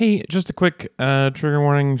Hey, just a quick trigger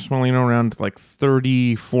warning. Just want to let you know, around like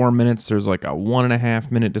 34 minutes, there's like a 1.5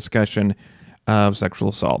 minute discussion of sexual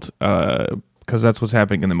assault, because that's what's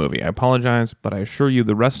happening in the movie. I apologize, but I assure you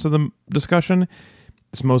the rest of the discussion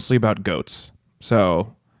is mostly about goats.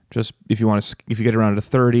 So just if you get around to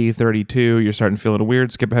 30, 32, you're starting to feel a little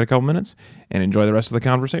weird, skip ahead a couple minutes and enjoy the rest of the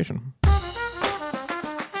conversation.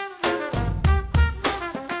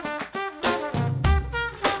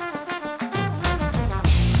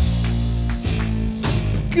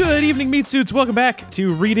 Good evening, meat suits. Welcome back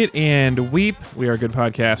to Read It and Weep. We are a good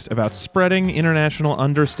podcast about spreading international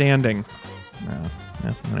understanding.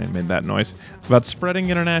 I made that noise. About spreading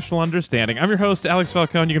international understanding. I'm your host, Alex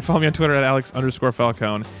Falcone. You can follow me on Twitter at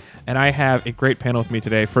Alex_Falcone. And I have a great panel with me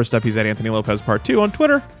today. First up, he's at Anthony Lopez Part 2 on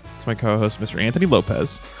Twitter. It's my co-host, Mr. Anthony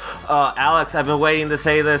Lopez. Alex, I've been waiting to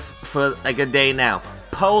say this for like a day now.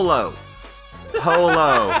 Polo.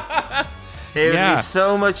 It would be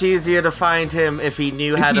so much easier to find him if he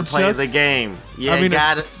knew how to play the game. Yeah, you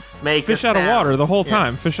gotta make fish out of water the whole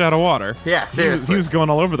time. Fish out of water. Yeah, seriously. He was going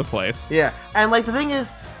all over the place. Yeah, and like the thing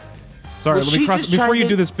is, sorry, before you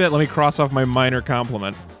do this bit, let me cross off my minor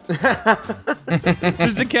compliment.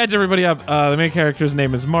 Just to catch everybody up, the main character's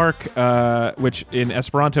name is Mark, which in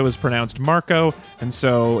Esperanto is pronounced Marco, and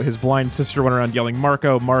so his blind sister went around yelling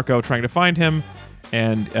Marco, trying to find him,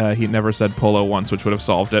 and he never said Polo once, which would have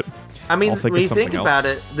solved it. I mean, when you think about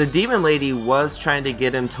it, the demon lady was trying to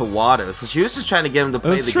get him to water, so she was just trying to get him to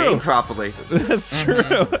play the game properly. That's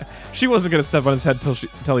true. She wasn't going to step on his head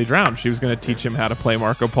till he drowned. She was going to teach him how to play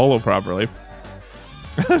Marco Polo properly.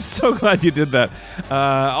 I'm so glad you did that.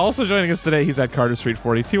 Also joining us today, he's at Carter Street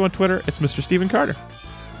 42 on Twitter. It's Mr. Stephen Carter.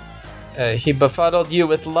 He befuddled you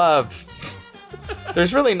with love.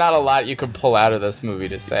 There's really not a lot you can pull out of this movie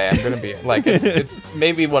to say. I'm gonna be like, it's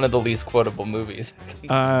maybe one of the least quotable movies.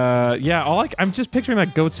 I'm just picturing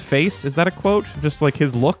that goat's face. Is that a quote? Just like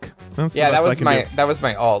his look? That was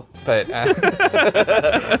my alt, but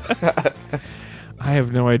I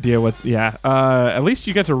have no idea what. Yeah, at least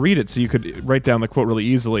you got to read it, so you could write down the quote really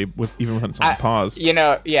easily even when it's on pause.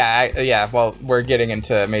 Well, we're getting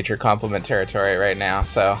into major compliment territory right now,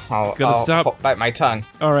 so I'll bite my tongue.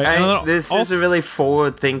 All right, this is a really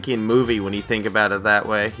forward-thinking movie when you think about it that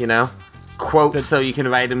way. You know, quotes so you can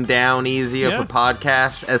write them down easier for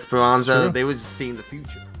podcasts. Esperanza, they were just seeing the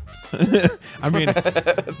future. I mean,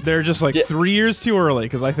 they're just like 3 years too early,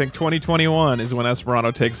 because I think 2021 is when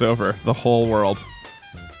Esperanto takes over the whole world.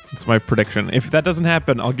 That's my prediction. If that doesn't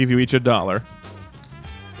happen, I'll give you each $1.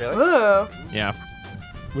 Really? Ooh. Yeah.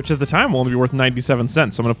 Which at the time will only be worth 97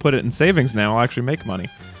 cents. So I'm going to put it in savings now. I'll actually make money.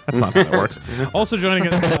 That's not how that works. Also joining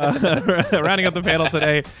us, rounding up the panel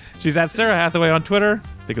today, she's at Sarah Hathaway on Twitter,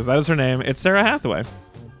 because that is her name. It's Sarah Hathaway.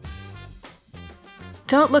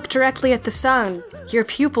 Don't look directly at the sun. Your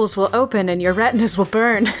pupils will open and your retinas will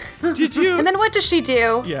burn. Did you? And then what does she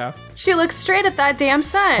do? Yeah. She looks straight at that damn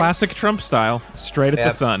sun. Classic Trump style, straight at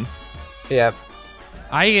the sun. Yep.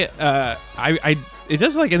 It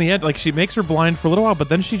does, like, in the end, like, she makes her blind for a little while, but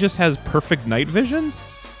then she just has perfect night vision.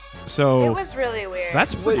 So it was really weird.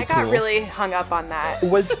 That's pretty cool. I got really hung up on that.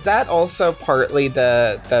 Was that also partly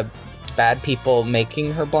the bad people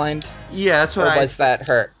making her blind? Yeah, that's what was that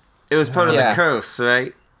her? It was part of the curse,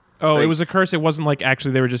 right? Oh, it was a curse. It wasn't like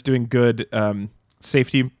actually they were just doing good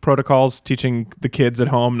safety protocols, teaching the kids at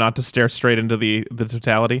home not to stare straight into the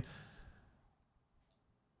totality.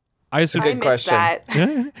 I assumed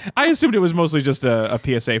I assumed it was mostly just a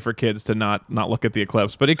PSA for kids to not look at the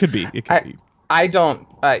eclipse, but it could be. I'm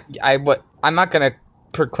not going to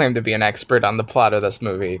proclaim to be an expert on the plot of this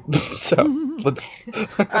movie, so let's.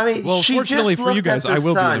 I mean, well, fortunately for you guys, I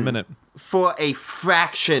will be in a minute. For a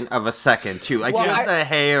fraction of a second, too, like just a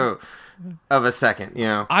hair of a second, you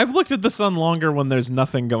know. I've looked at the sun longer when there's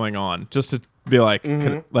nothing going on, just to be like,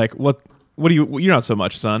 what do you're not so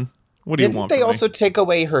much, sun. What do you want? Didn't they also take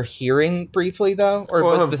away her hearing briefly, though,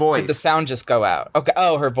 or did the sound just go out? Okay.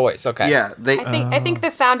 Oh, her voice. Okay. Yeah. I think the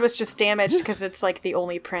sound was just damaged because it's like the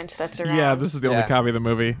only print that's around. Yeah, this is the only copy of the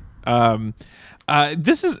movie.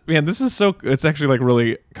 This is so. It's actually like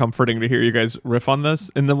really comforting to hear you guys riff on this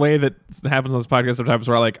in the way that happens on this podcast sometimes,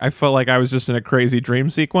 where I felt like I was just in a crazy dream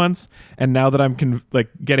sequence, and now that I'm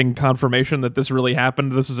getting confirmation that this really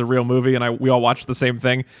happened, this is a real movie, and we all watched the same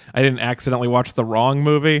thing. I didn't accidentally watch the wrong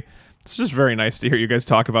movie. It's just very nice to hear you guys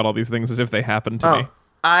talk about all these things as if they happened to me.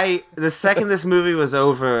 The second this movie was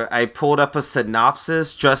over, I pulled up a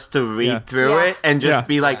synopsis just to read through it and just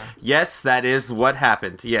be like, yes, that is what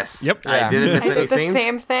happened. Yes. Yep. I didn't miss any did the scenes.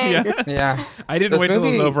 same thing. Yeah. I didn't wait till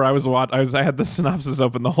it was over. I had the synopsis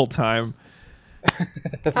open the whole time.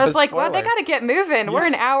 I was like, well, they spoilers. got to get moving. We're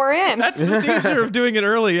an hour in. That's the danger of doing it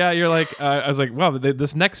early. Yeah, you're like, I was like, wow,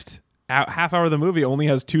 this next half hour of the movie only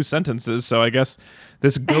has 2 sentences, so I guess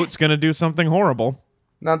this goat's gonna do something horrible.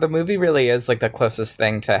 No, the movie really is like the closest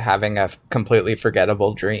thing to having a completely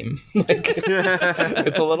forgettable dream. Like,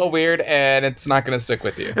 it's a little weird, and it's not going to stick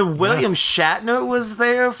with you. And William Shatner was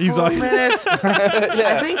there for He's a like- minute.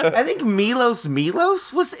 I think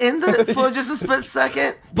Milos was in for just a split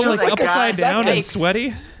second. But Just like that guy- upside down and seconds.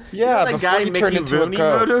 sweaty. Yeah, that before guy he turned Mickey into Rooney a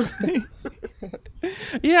goat. murdered.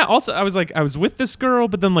 Yeah. Also, I was with this girl,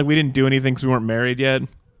 but then like we didn't do anything because we weren't married yet.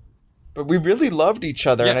 But we really loved each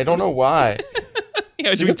other, and I don't know why.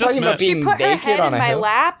 Yeah, You were talking about She being put her naked head on in a my hill.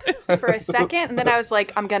 lap for a second, and then I was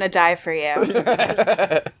like, I'm going to die for you.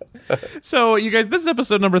 So, you guys, this is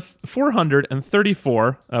episode number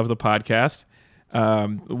 434 of the podcast.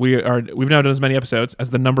 We've now done as many episodes as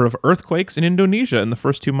the number of earthquakes in Indonesia in the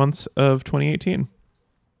first 2 months of 2018.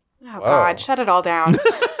 Oh, God, shut it all down.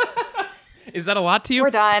 Is that a lot to you? We're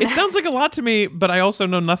done. It sounds like a lot to me, but I also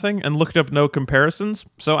know nothing and looked up no comparisons.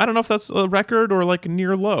 So I don't know if that's a record or like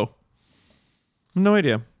near low. No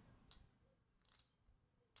idea.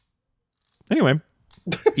 Anyway,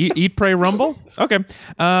 eat, pray, rumble. Okay.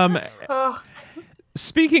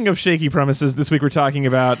 Speaking of shaky premises, this week we're talking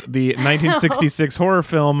about the 1966 horror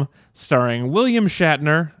film starring William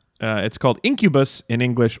Shatner. It's called Incubus in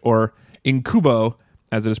English, or Incubo,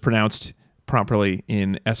 as it is pronounced properly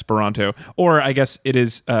in Esperanto. Or I guess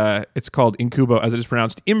it's called Incubo as it is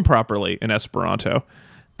pronounced improperly in Esperanto,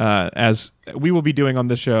 as we will be doing on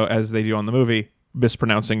this show as they do on the movie,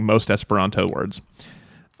 mispronouncing most Esperanto words.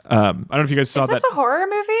 I don't know if you guys saw Is this that. a horror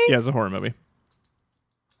movie? Yeah, it's a horror movie.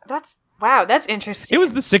 Wow, that's interesting. It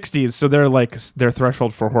was the 60s, so their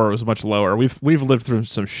threshold for horror was much lower. We've lived through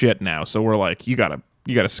some shit now, so we're like, you gotta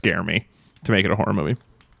scare me to make it a horror movie.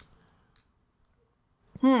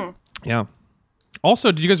 Yeah.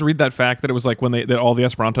 Also, did you guys read that fact that it was like that all the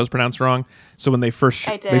Esperanto is pronounced wrong? So when they first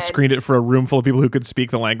I did. they screened it for a room full of people who could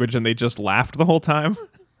speak the language, and they just laughed the whole time.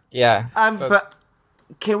 Yeah. But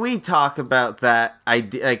can we talk about that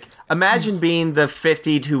idea? Like, imagine being the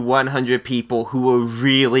 50 to 100 people who were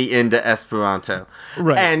really into Esperanto.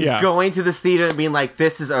 Right, And yeah. going to this theater and being like,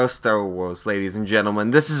 this is our Star Wars, ladies and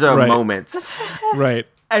gentlemen. This is our Right. moment. Right.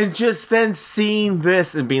 And just then seeing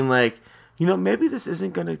this and being like, maybe this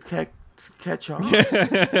isn't going to catch on.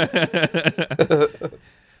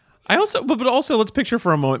 I also, but also, let's picture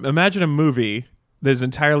for a moment. Imagine a movie that is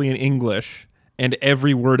entirely in English and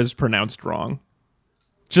every word is pronounced wrong.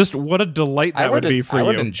 Just what a delight that would be for I you.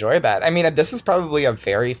 would enjoy that. I mean, this is probably a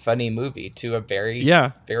very funny movie to a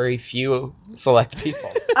very few select people.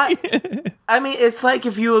 I mean, it's like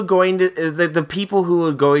if you were going to the people who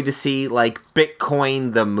were going to see like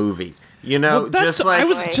Bitcoin the movie, Well, just like I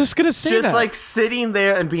was just gonna say just that. like sitting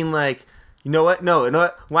there and being like, you know what? No, you know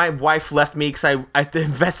what? My wife left me because I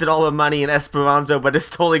invested all the money in Esperanto, but it's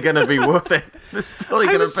totally gonna be worth it. It's totally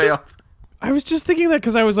gonna pay off. I was just thinking that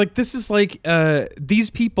because I was like, this is like, these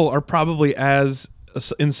people are probably as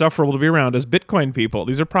insufferable to be around as Bitcoin people.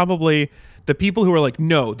 These are probably the people who are like,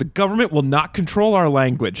 no, the government will not control our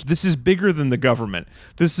language. This is bigger than the government.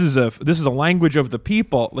 This is a language of the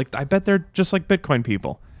people. Like, I bet they're just like Bitcoin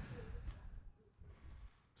people.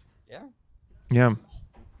 Yeah. Yeah.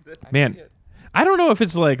 Man, I don't know if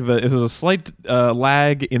it's like if there's a slight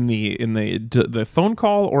lag in the phone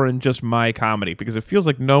call or in just my comedy, because it feels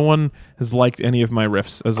like no one has liked any of my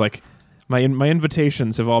riffs, as like my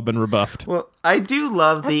invitations have all been rebuffed. Well, I do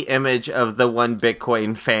love the image of the one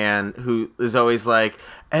Bitcoin fan who is always like,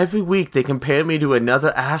 every week they compare me to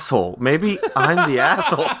another asshole. Maybe I'm the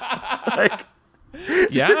asshole. Like,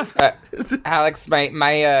 Yeah. Alex, my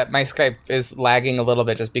Skype is lagging a little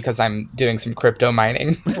bit just because I'm doing some crypto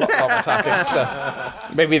mining while we're talking.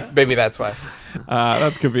 So maybe that's why.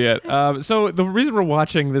 That could be it. So the reason we're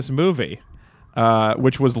watching this movie,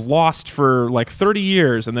 which was lost for like 30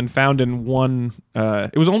 years and then found in one,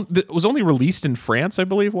 it was only released in France, I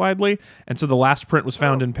believe, widely, and so the last print was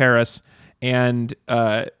found in Paris. And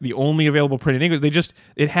the only available print in English,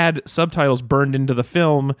 it had subtitles burned into the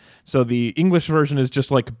film, so the English version is just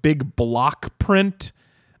like big block print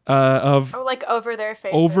of like over their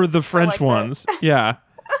faces. over the French ones. Yeah.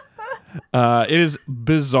 It is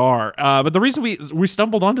bizarre. But the reason we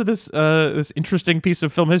stumbled onto this this interesting piece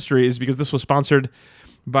of film history is because this was sponsored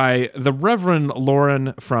by the Reverend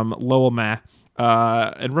Lauren from Lowell, Ma.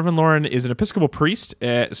 And Reverend Lauren is an Episcopal priest,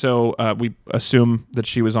 so we assume that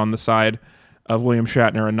she was on the side of William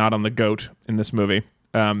Shatner and not on the goat in this movie.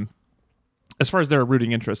 As far as their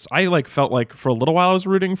rooting interests, I felt like for a little while I was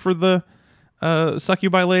rooting for the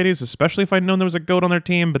Succubi ladies, especially if I'd known there was a goat on their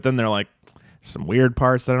team. But then they're like, some weird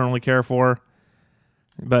parts that I don't really care for.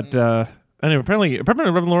 But anyway, apparently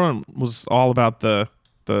Reverend Lauren was all about the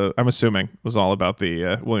I'm assuming was all about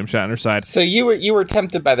the William Shatner side. So you were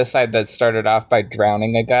tempted by the side that started off by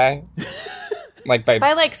drowning a guy, like by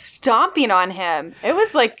like stomping on him. It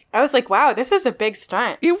was like I was like, wow, this is a big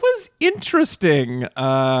stunt. It was interesting.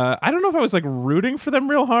 I don't know if I was like rooting for them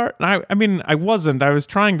real hard. I mean, I wasn't. I was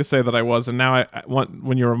trying to say that I was, and now I want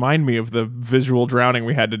when you remind me of the visual drowning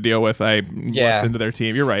we had to deal with, I was into their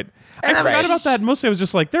team. You're right. I forgot about that. Mostly, I was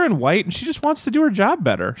just like, they're in white, and she just wants to do her job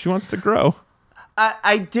better. She wants to grow.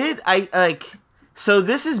 So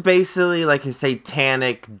this is basically like a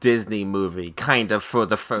satanic Disney movie, kind of, for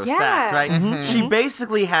the first act, right? Mm-hmm. She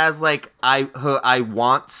basically has like her I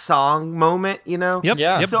want song moment, you know? Yep.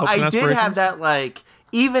 Yeah. So I did have that, like,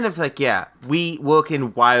 even if like, we work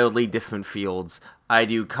in wildly different fields. I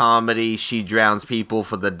do comedy, she drowns people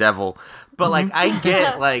for the devil. But like, I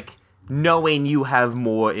get like knowing you have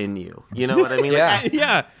more in you. You know what I mean?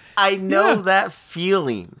 Like, I know that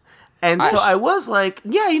feeling. And so I was like,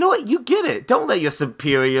 yeah, you know what? You get it. Don't let your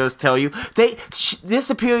superiors tell you. Their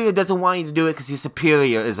superior doesn't want you to do it because your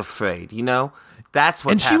superior is afraid, you know? That's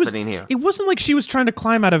what's happening here. It wasn't like she was trying to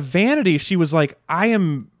climb out of vanity. She was like, I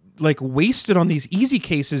am like wasted on these easy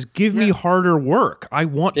cases. Give me harder work. I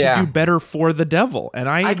want to do better for the devil. And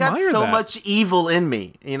I got so much evil in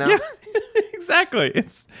me, you know? Yeah, exactly.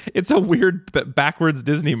 It's a weird backwards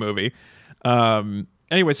Disney movie.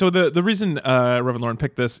 Anyway, so the reason Reverend Lauren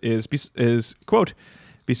picked this is, quote,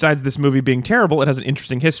 besides this movie being terrible, it has an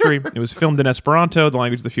interesting history. It was filmed in Esperanto, the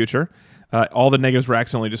language of the future. All the negatives were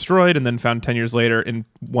accidentally destroyed and then found 10 years later in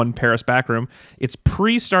one Paris backroom. It's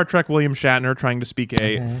pre-Star Trek William Shatner trying to speak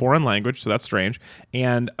a foreign language, so that's strange.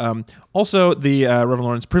 And also, the Reverend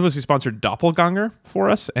Lauren's previously sponsored Doppelganger for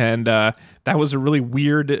us, and that was a really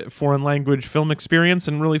weird foreign language film experience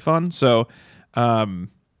and really fun. So...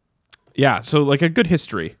 yeah, so like a good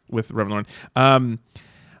history with Reverend Lauren.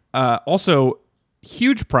 Also,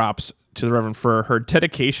 huge props to the Reverend for her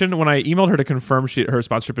dedication. When I emailed her to confirm her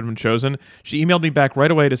sponsorship had been chosen, she emailed me back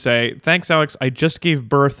right away to say, thanks, Alex, I just gave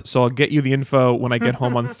birth, so I'll get you the info when I get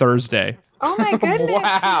home on Thursday. Oh my goodness,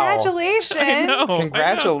 congratulations. I know.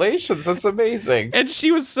 Congratulations, that's amazing. And she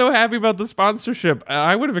was so happy about the sponsorship.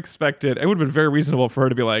 I would have expected, it would have been very reasonable for her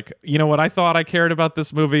to be like, you know what, I thought I cared about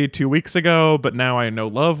this movie 2 weeks ago, but now I know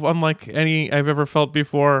love unlike any I've ever felt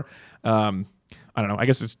before. I don't know. I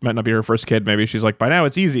guess it might not be her first kid. Maybe she's like, by now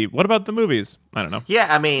it's easy. What about the movies? I don't know.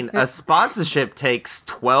 Yeah, I mean, a sponsorship takes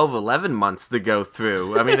 12, 11 months to go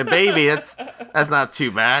through. I mean, a baby, that's not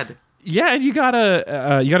too bad. Yeah, and you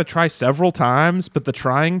gotta try several times, but the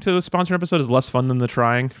trying to sponsor an episode is less fun than the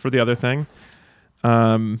trying for the other thing.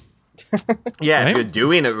 Yeah, if you're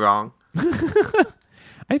doing it wrong.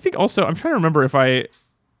 I think also I'm trying to remember if I'm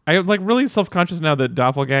like really self-conscious now that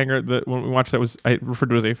Doppelganger, that when we watched that, I referred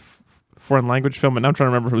to as a foreign language film, and now I'm trying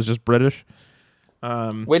to remember if it was just British.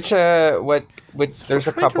 Which there's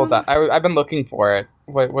a couple that I've been looking for it.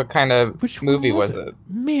 What kind of movie was it?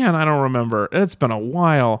 Man, I don't remember. It's been a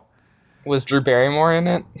while. Was Drew Barrymore in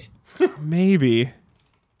it? Maybe.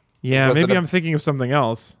 Yeah, maybe I'm thinking of something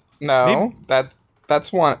else. No,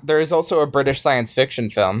 that's one. There is also a British science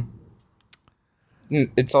fiction film.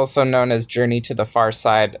 It's also known as Journey to the Far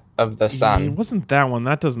Side of the Sun. It wasn't that one.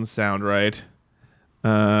 That doesn't sound right.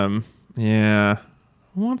 Yeah.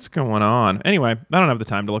 What's going on? Anyway, I don't have the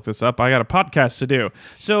time to look this up. I got a podcast to do.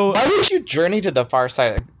 So why would you journey to the far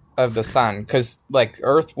side of the sun? Because like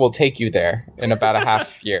Earth will take you there in about a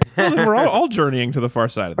half year. Well, we're all journeying to the far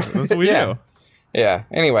side of this. That's what we do. Yeah.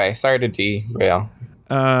 Anyway, sorry to derail.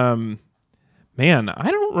 Man,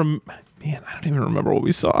 I don't even remember what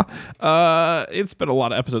we saw. It's been a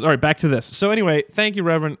lot of episodes. All right, back to this. So anyway, thank you,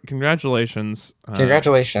 Reverend. Congratulations.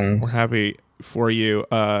 Congratulations. We're happy for you.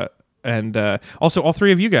 And also, all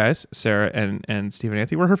three of you guys, Sarah and Steve and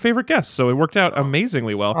Anthony, were her favorite guests. So it worked out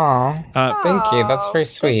amazingly well. Thank you. That's very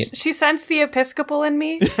sweet. She sensed the Episcopal in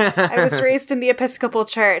me. I was raised in the Episcopal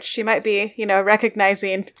Church. She might be,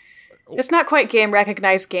 recognizing. It's not quite game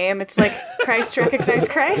recognize game. It's like Christ recognize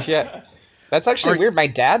Christ. Yeah. That's actually weird. My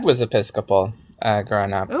dad was Episcopal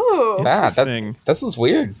growing up. Ooh. Yeah, this is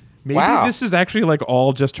weird. Maybe this is actually like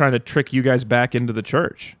all just trying to trick you guys back into the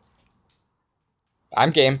church.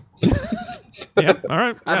 I'm game. Yeah, all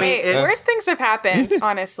right. I mean, worse things have happened,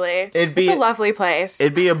 honestly. It's a lovely place.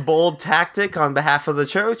 It'd be a bold tactic on behalf of the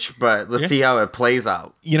church, but let's see how it plays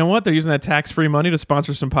out. You know what? They're using that tax-free money to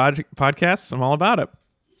sponsor some podcasts. I'm all about it.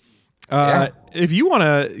 If you want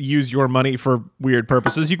to use your money for weird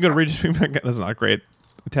purposes, you can go to Regis. That's not great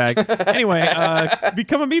tag. Anyway,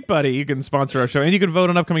 become a Meat Buddy. You can sponsor our show, and you can vote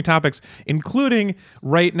on upcoming topics, including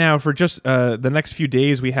right now for just the next few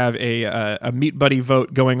days. We have a Meat Buddy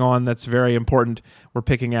vote going on that's very important. We're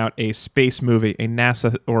picking out a space movie, a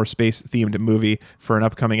NASA or space-themed movie for an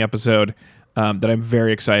upcoming episode that I'm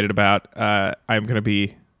very excited about. I'm going to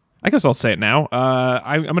be... I guess I'll say it now.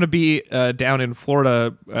 I'm going to be down in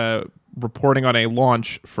Florida reporting on a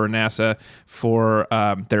launch for NASA for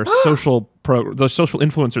their the social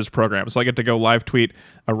influencers program. So I get to go live tweet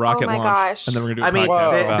a rocket launch, gosh. and then we're going to do a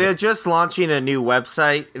podcast about they're it. just launching a new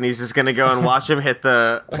website, and he's just going to go and watch him hit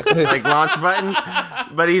the launch button.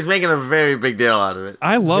 But he's making a very big deal out of it.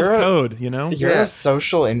 I love code, you know? You're a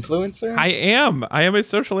social influencer? I am a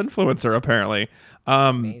social influencer, apparently.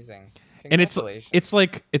 Amazing. And it's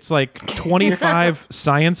like 25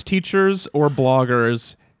 science teachers or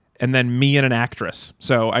bloggers, and then me and an actress.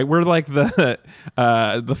 So we're like the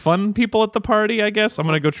fun people at the party, I guess. I'm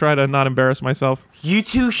gonna go try to not embarrass myself. You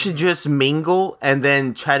two should just mingle and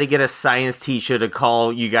then try to get a science teacher to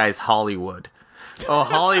call you guys Hollywood. Oh,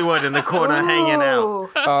 Hollywood in the corner hanging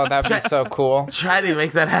out. Oh, that'd be so cool. Try to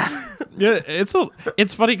make that happen. Yeah, it's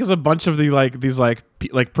funny because a bunch of these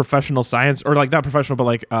professional science, or like not professional, but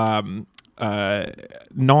like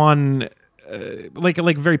non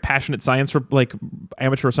like very passionate science, like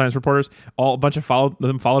amateur science reporters. A bunch of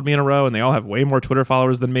them followed me in a row, and they all have way more Twitter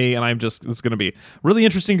followers than me. And it's going to be a really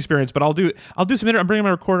interesting experience. But I'll do some. I'm bringing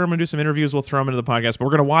my recorder. I'm going to do some interviews. We'll throw them into the podcast. But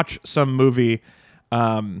we're going to watch some movie.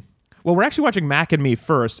 Well, we're actually watching Mac and Me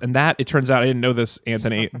first, and that, it turns out, I didn't know this,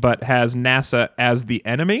 Anthony, but has NASA as the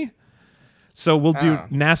enemy. So we'll do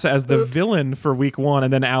NASA as the villain for week 1,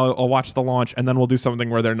 and then I'll watch the launch, and then we'll do something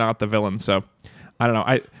where they're not the villain. So I don't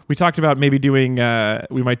know. We talked about maybe doing,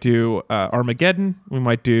 we might do Armageddon. We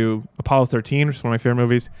might do Apollo 13, which is one of my favorite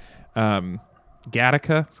movies.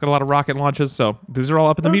 Gattaca. It's got a lot of rocket launches, so these are all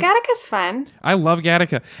up in the meat. Gattaca's fun. I love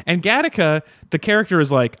Gattaca. And Gattaca, the character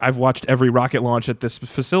is like, I've watched every rocket launch at this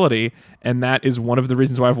facility, and that is one of the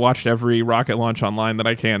reasons why I've watched every rocket launch online that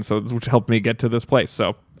I can, so which helped me get to this place.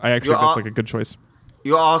 So I actually think that's like a good choice.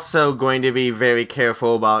 You're also going to be very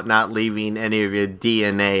careful about not leaving any of your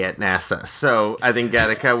DNA at NASA. So I think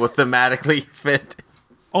Gattaca will thematically fit.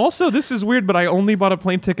 Also, this is weird, but I only bought a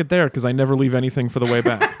plane ticket there because I never leave anything for the way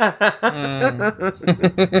back.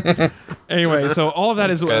 Anyway, so all of that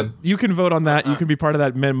is good. You can vote on that. You can be part of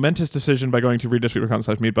that momentous decision by going to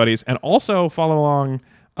redistrict.com/meetbuddies, and also follow along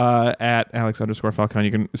at Alex_Falcon.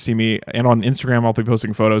 You can see me, and on Instagram I'll be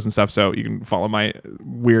posting photos and stuff, so you can follow my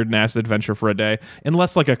weird NASA adventure for a day.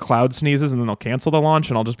 Unless like a cloud sneezes and then they'll cancel the launch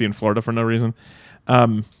and I'll just be in Florida for no reason.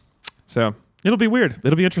 So it'll be weird.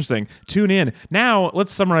 It'll be interesting. Tune in. Now,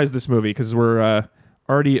 let's summarize this movie because we're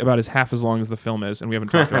already about half as long as the film is, and we haven't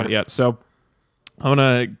talked about it yet. So I'm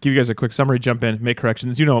gonna give you guys a quick summary, jump in, make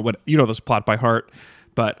corrections. You know this plot by heart,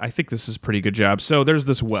 but I think this is a pretty good job. So there's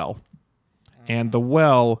this well, and the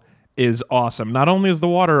well is awesome. Not only is the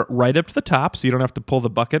water right up to the top, so you don't have to pull the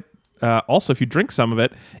bucket. Also, if you drink some of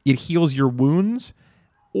it, it heals your wounds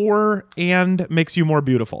and makes you more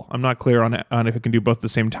beautiful. I'm not clear on if it can do both at the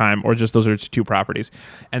same time or just those are its two properties.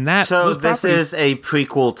 And this is a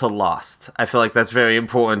prequel to Lost. I feel like that's very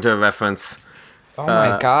important to reference. Oh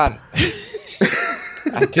my god.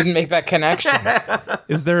 I didn't make that connection.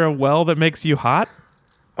 Is there a well that makes you hot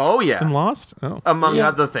Oh yeah. in Lost? Oh. Among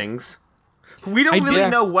other things. We don't really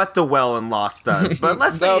know what the well in Lost does, but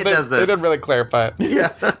let's say it does this. They didn't really clarify it.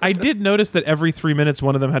 Yeah. I did notice that every 3 minutes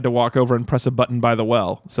one of them had to walk over and press a button by the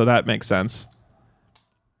well, so that makes sense.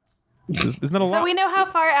 Isn't that a lot? So we know how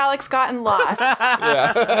far Alex got in Lost.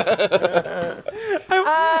 I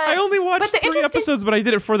only watched 3 episodes, but I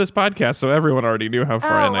did it for this podcast, so everyone already knew how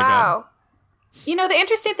far in I got. You know, the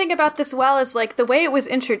interesting thing about this well is, like, the way it was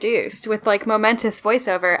introduced with, like, momentous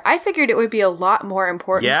voiceover, I figured it would be a lot more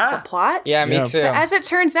important to the plot. Yeah, me too. But as it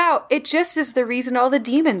turns out, it just is the reason all the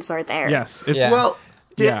demons are there. Yes. Well,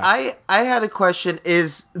 I had a question.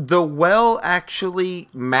 Is the well actually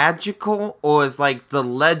magical, or is, like, the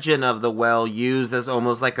legend of the well used as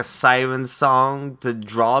almost like a siren song to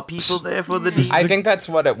draw people there for the demons? I think that's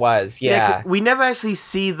what it was, yeah. We never actually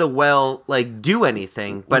see the well, like, do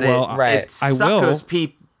anything, but it suckers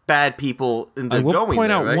bad people into going there, I will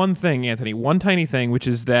point out one thing, Anthony, one tiny thing, which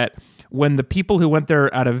is that when the people who went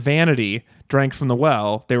there out of vanity drank from the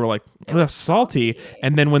well, they were like, "Ugh, salty."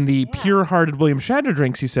 And then when the pure-hearted William Shatner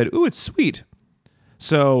drinks, he said, "Ooh, it's sweet."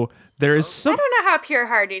 So there is some. I don't know how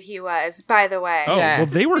pure-hearted he was, by the way. Oh, Yeah. well,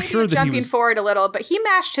 they were Maybe sure that he jumping was. forward a little, but he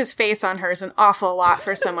mashed his face on hers an awful lot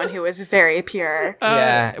for someone who was very pure.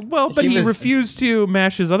 Yeah. Well, but he was- refused to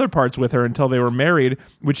mash his other parts with her until they were married,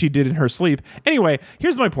 which he did in her sleep. Anyway,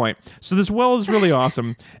 here's my point. So this well is really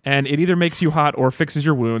awesome, and it either makes you hot or fixes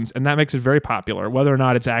your wounds, and that makes it very popular, whether or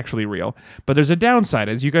not it's actually real. But there's a downside,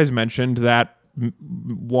 as you guys mentioned, that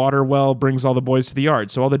water well brings all the boys to the yard.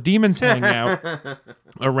 So all the demons hang out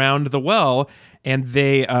around the well, and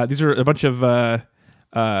they these are a bunch of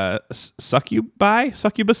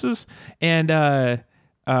succubuses, and I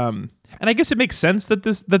guess it makes sense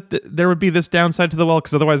that there would be this downside to the well,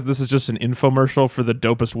 because otherwise this is just an infomercial for the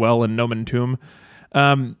dopest well in Nomen Tomb,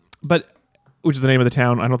 but which is the name of the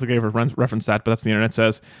town. I don't think I ever referenced that, but that's what the internet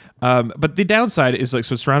says. But the downside is like,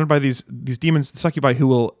 so it's surrounded by these demons, succubi, who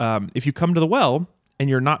will, if you come to the well and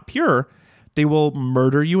you're not pure, they will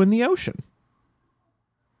murder you in the ocean.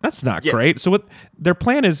 That's not great. So what their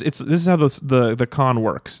plan is, this is how the con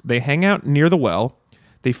works. They hang out near the well,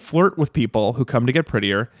 they flirt with people who come to get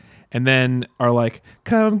prettier, and then are like,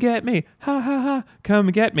 come get me, ha ha ha,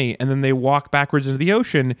 come get me. And then they walk backwards into the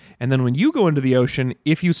ocean, and then when you go into the ocean,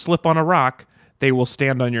 if you slip on a rock, they will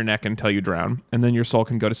stand on your neck until you drown, and then your soul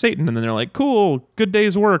can go to Satan, and then they're like, cool, good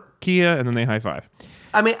day's work, Kia, and then they high five.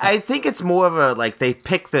 I mean, I think it's more of a, like, they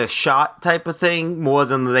pick the shot type of thing more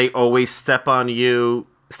than they always step on your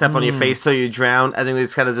face so you drown. I think they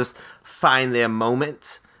just kind of just find their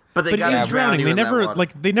moment. But they got drowning.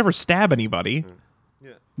 They never stab anybody.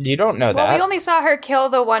 You don't know that. Well, we only saw her kill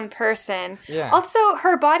the one person. Yeah. Also,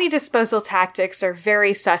 her body disposal tactics are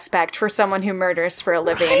very suspect for someone who murders for a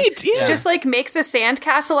living. Right, yeah. She just like makes a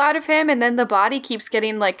sandcastle out of him, and then the body keeps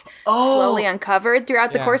getting like slowly uncovered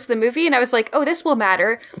throughout the course of the movie. And I was like, oh, this will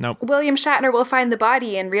matter. Nope. William Shatner will find the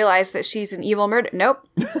body and realize that she's an evil murderer. Nope,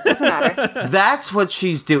 doesn't matter. That's what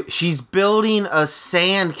she's doing. She's building a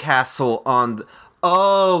sandcastle on...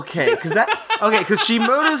 Okay, because she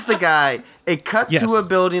murders the guy. It cuts to her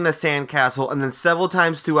building a sandcastle, and then several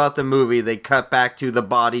times throughout the movie, they cut back to the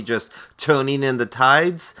body just turning in the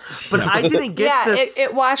tides. But I didn't get this.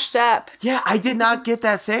 It washed up. Yeah, I did not get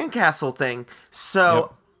that sandcastle thing.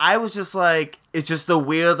 So I was just like, it's just a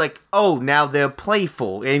weird, like, oh, now they're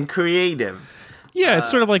playful and creative. Yeah,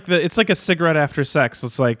 it's sort of like it's like a cigarette after sex.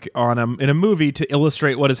 It's like in a movie to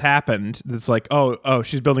illustrate what has happened. It's like, oh,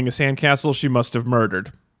 she's building a sandcastle. She must have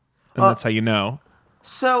murdered, and that's how you know.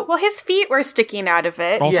 So, Well, his feet were sticking out of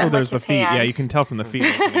it. Also, like there's the his feet. Yeah, you hands. can tell from the feet.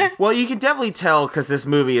 well, you can definitely tell because this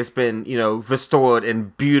movie has been, restored in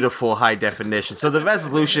beautiful high definition. So the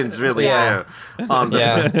resolution's really there. But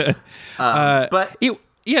So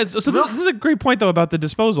this is a great point though about the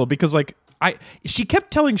disposal, because like she kept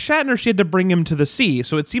telling Shatner she had to bring him to the sea,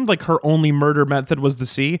 so it seemed like her only murder method was the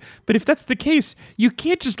sea. But if that's the case, you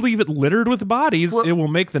can't just leave it littered with bodies. It will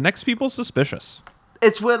make the next people suspicious.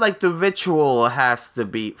 it's where like the ritual has to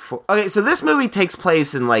be for. Okay, so this movie takes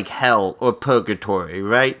place in like hell or purgatory,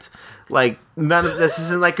 right? Like none of this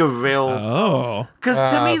isn't like a real. Oh, because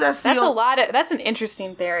to me that's a lot of. That's an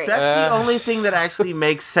interesting theory. That's the only thing that actually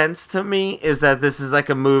makes sense to me is that this is like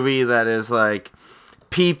a movie that is like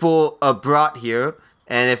people are brought here,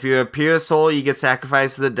 and if you're a pure soul, you get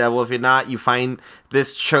sacrificed to the devil. If you're not, you find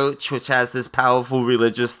this church which has this powerful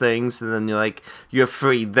religious things, and then you're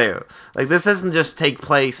free there. Like this doesn't just take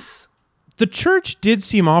place. The church did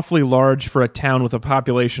seem awfully large for a town with a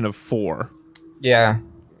population of 4. Yeah.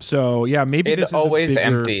 So yeah, maybe this It's is always a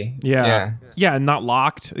bigger, empty. Yeah, and not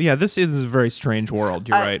locked. Yeah, this is a very strange world.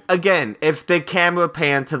 You're right. Again, if the camera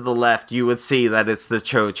panned to the left, you would see that it's the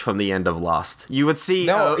church from the end of Lost. You would see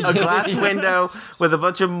a glass window with a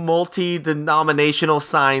bunch of multi-denominational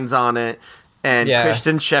signs on it, and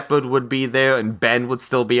Christian Shepherd would be there, and Ben would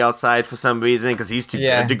still be outside for some reason because he's too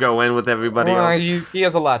good to go in with everybody else. He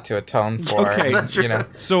has a lot to atone for. Okay,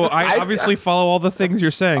 So I obviously follow all the things you're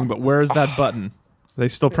saying, but where is that button? Are they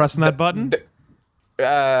still pressing that button?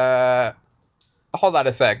 Hold on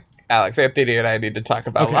a sec, Alex. Anthony and I need to talk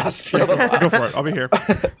about Lost for a little while. Go for it. I'll be here.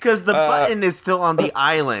 Because the button is still on the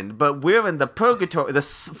island, but we're in the purgatory, the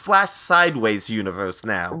Flash Sideways universe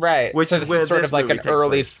now. Right. Which so is this where is sort this of like movie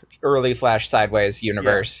an takes early Flash Sideways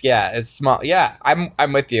universe. Yeah, it's small. Yeah,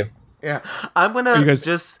 I'm with you. Yeah, I'm gonna there's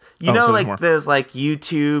there's like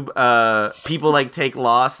YouTube people like take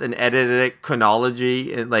Lost and edit it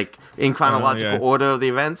chronology and like in chronological order of the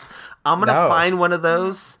events. I'm gonna find one of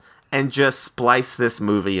those and just splice this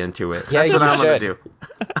movie into it. Yeah, That's what I'm gonna should. do.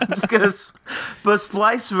 I'm just gonna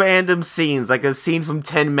splice random scenes, like a scene from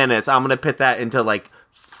 10 minutes. I'm gonna put that into like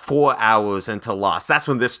 4 hours into Lost. That's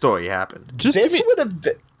when this story happened. Just This give me- would have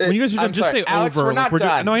been. when you guys are done, I'm just sorry, say Alex, over. we're not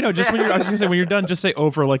done. No, I know. Just when you're, I was gonna say when you're done, just say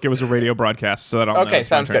over like it was a radio broadcast, so that I'll know Okay,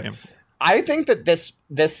 it's my sounds turn. good. I think that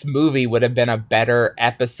this movie would have been a better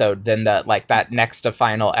episode than that next to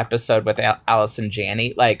final episode with Allison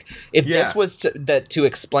Janney. Like if this was to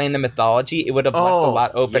explain the mythology, it would have left a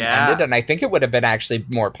lot open ended, and I think it would have been actually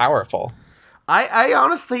more powerful. I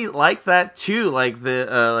honestly like that too. Like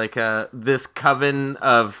this coven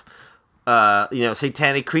of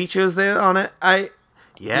satanic creatures there on it. I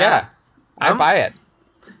buy it.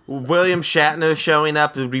 William Shatner showing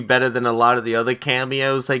up would be better than a lot of the other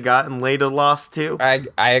cameos they got in later Lost too. I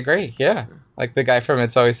agree. Yeah, like the guy from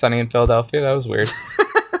It's Always Sunny in Philadelphia. That was weird.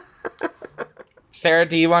 Sarah,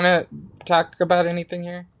 do you want to talk about anything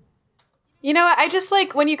here? You know what? I just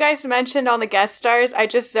when you guys mentioned all the guest stars, I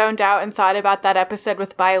just zoned out and thought about that episode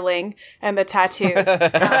with Bai Ling and the tattoos,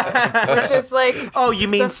 which is oh, you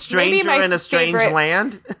mean Stranger in a Strange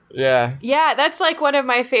Land? Yeah. Yeah, that's one of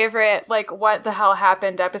my favorite what the hell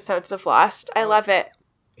happened episodes of Lost. I love it.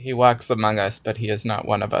 He walks among us, but he is not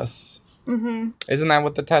one of us. Mm-hmm. Isn't that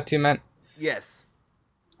what the tattoo meant? Yes.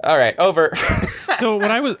 All right, over. So when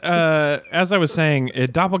I was, as I was saying,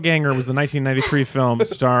 Doppelganger was the 1993 film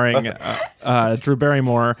starring Drew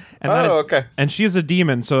Barrymore. And okay. And she is a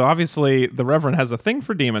demon, so obviously the Reverend has a thing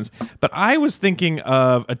for demons. But I was thinking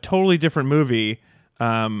of a totally different movie.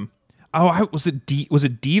 Was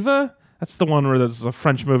it Diva? That's the one where there's a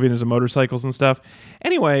French movie and there's motorcycles and stuff.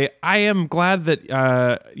 Anyway, I am glad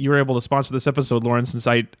that you were able to sponsor this episode, Lauren, since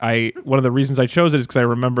I one of the reasons I chose it is because I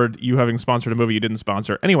remembered you having sponsored a movie you didn't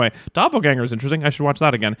sponsor. Anyway, Doppelganger is interesting. I should watch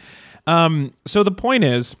that again. So the point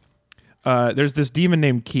is, there's this demon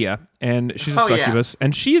named Kia, and she's a succubus,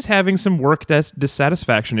 and she's having some work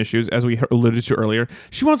dissatisfaction issues, as we alluded to earlier.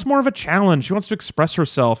 She wants more of a challenge. She wants to express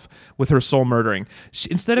herself with her soul murdering.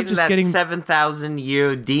 Instead of just that getting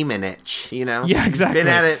 7,000-year demon itch, Yeah, exactly. Been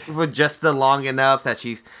at it for just long enough that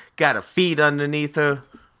she's got a feet underneath her.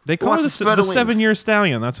 They call her the 7-year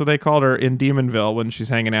stallion. That's what they called her in Demonville when she's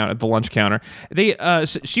hanging out at the lunch counter.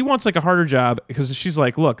 She wants a harder job because she's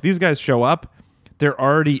like, look, these guys show up. They're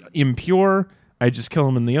already impure. I just kill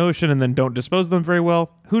them in the ocean and then don't dispose of them very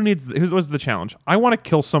well. What's the challenge? I want to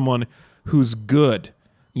kill someone who's good,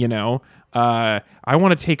 I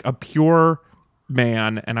want to take a pure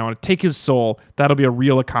man and I want to take his soul. That'll be a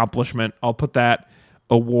real accomplishment. I'll put that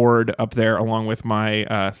award up there along with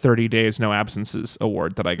my 30 days no absences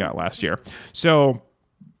award that I got last year. So...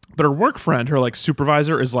 But her work friend, her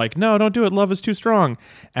supervisor, is like, no, don't do it. Love is too strong.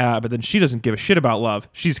 But then she doesn't give a shit about love.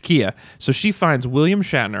 She's Kia. So she finds William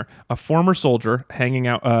Shatner, a former soldier, hanging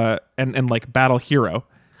out and battle hero.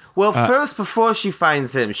 Well, first, before she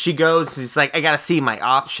finds him, she goes, she's like, I got to see my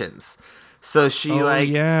options. So she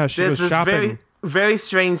she there's goes this shopping. very, very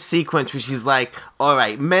strange sequence where she's like, all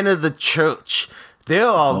right, men of the church. They're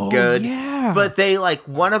all good. Yeah. But they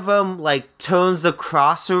one of them turns the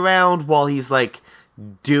cross around while he's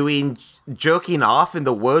jerking off in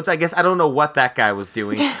the woods. I guess I don't know what that guy was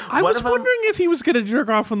doing. I was wondering if he was going to jerk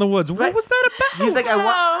off in the woods. What was that about? He's like,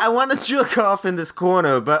 I want to jerk off in this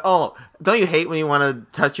corner, but don't you hate when you want to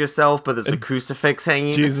touch yourself, but there's a crucifix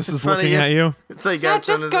hanging? Jesus in is front looking of at you. So you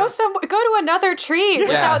just go to another tree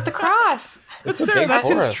without the cross. It's a Sarah, big that's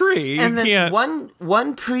his forest. tree. And You then can't-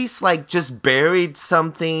 one priest just buried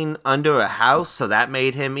something under a house, so that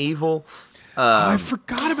made him evil. I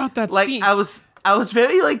forgot about that scene. I was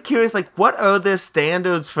very curious, what are the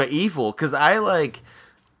standards for evil? Because I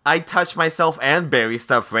touch myself and bury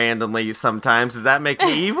stuff randomly sometimes. Does that make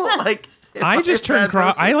me evil? I just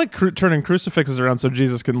turning crucifixes around so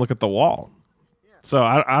Jesus can look at the wall. So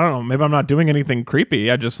I don't know. Maybe I'm not doing anything creepy.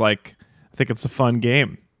 I just I think it's a fun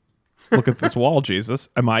game. Look at this wall, Jesus.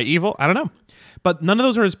 Am I evil? I don't know. But none of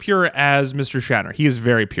those are as pure as Mr. Shatner. He is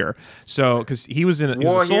very pure. So because he's a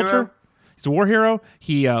soldier. Hero? He's a war hero.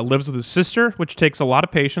 He lives with his sister, which takes a lot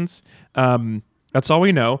of patience. That's all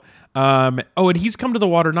we know. And he's come to the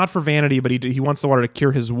water not for vanity, but he wants the water to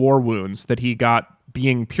cure his war wounds that he got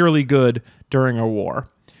being purely good during a war.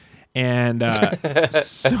 And so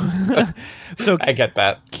I get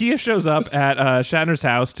that. Kia shows up at Shatner's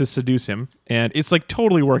house to seduce him, and it's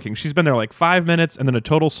totally working. She's been there 5 minutes, and then a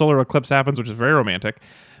total solar eclipse happens, which is very romantic.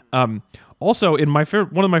 Also,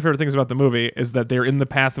 one of my favorite things about the movie is that they're in the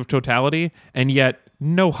path of totality, and yet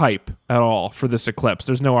no hype at all for this eclipse.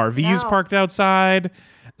 There's no RVs parked outside.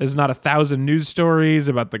 There's not 1,000 news stories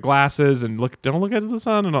about the glasses and don't look at the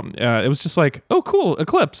sun. And it was just oh, cool,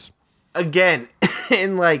 eclipse. again,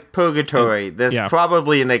 in like purgatory, there's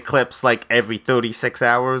probably an eclipse like every 36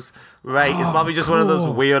 hours, right? It's probably just one of those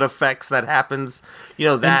weird effects that happens,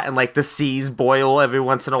 and like the seas boil every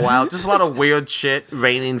once in a while. Just a lot of weird shit,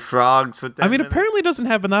 raining frogs. Apparently it doesn't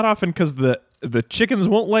happen that often because the chickens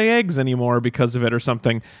won't lay eggs anymore because of it or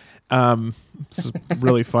something. This is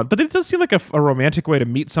really fun, but it does seem like a romantic way to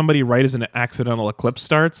meet somebody right as an accidental eclipse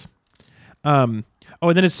starts. And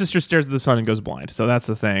then his sister stares at the sun and goes blind. So that's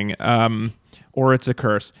the thing. Or it's a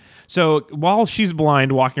curse. So while she's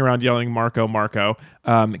blind, walking around yelling, Marco, Marco,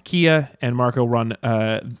 Kia and Marco run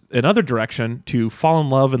another direction to fall in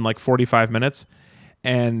love in like 45 minutes.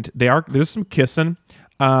 And there's some kissing.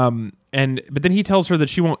 But then he tells her that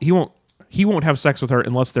he won't have sex with her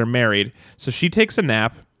unless they're married. So she takes a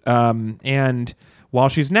nap. And while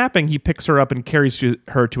she's napping, he picks her up and carries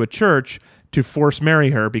her to a church to force marry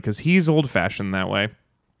her because he's old-fashioned that way.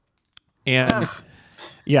 And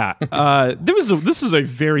this was a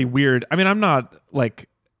very weird. I mean, I'm not like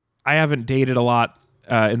I haven't dated a lot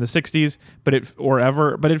in the 60s, but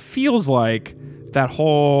it feels like that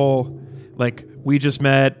whole like we just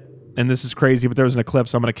met and this is crazy, but there was an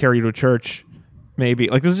eclipse. I'm going to carry you to a church. Maybe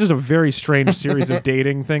like this is just a very strange series of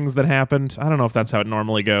dating things that happened. I don't know if that's how it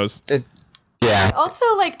normally goes. I also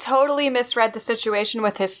like totally misread the situation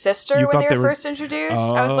with his sister when they were first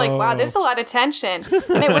introduced. I was like, wow, there's a lot of tension.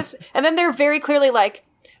 And then they're very clearly like,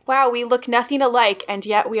 wow, we look nothing alike, and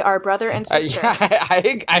yet we are brother and sister.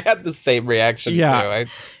 I had the same reaction too.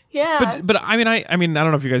 But I mean, I don't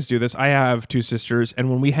know if you guys do this. I have two sisters, and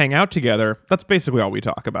when we hang out together, that's basically all we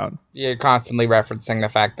talk about. You're constantly referencing the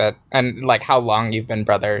fact that, and like how long you've been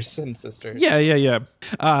brothers and sisters. Yeah.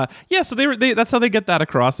 So they that's how they get that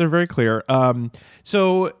across. They're very clear.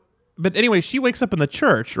 But anyway, she wakes up in the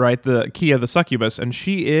church, right? The Kia, the succubus, and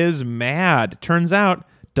she is mad. Turns out,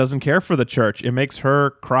 doesn't care for the church. It makes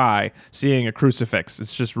her cry seeing a crucifix.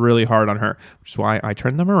 It's just really hard on her, which is why I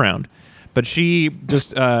turned them around. But she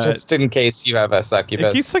just in case you have a succubus.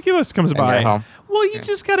 In case succubus comes by. Well, you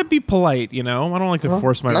just got to be polite, I don't like to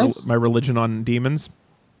force my religion on demons.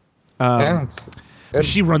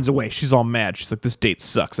 She runs away. She's all mad. She's like, this date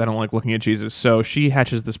sucks. I don't like looking at Jesus. So she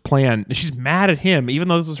hatches this plan. She's mad at him, even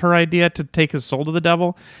though this was her idea to take his soul to the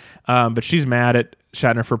devil. But she's mad at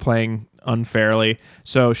Shatner for playing unfairly.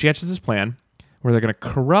 So she hatches this plan where they're going to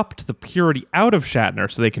corrupt the purity out of Shatner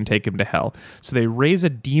so they can take him to hell. So they raise a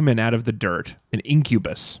demon out of the dirt, an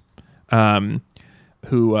Incubus, who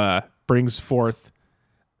brings forth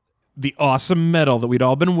the awesome metal that we'd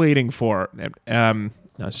all been waiting for. No,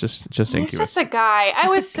 it's just Incubus. He's just a guy. I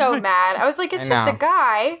was so mad. I was like, it's just a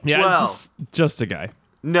guy. Yeah, well, just a guy.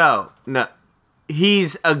 No.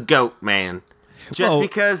 He's a goat, man.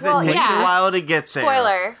 Because it takes a while to get there.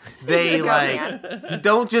 Spoiler. They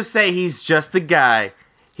don't just say he's just a guy.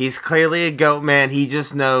 He's clearly a goat man. He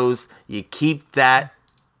just knows you keep that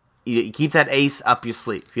ace up your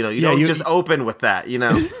sleeve. You don't just open with that,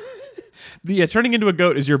 Turning into a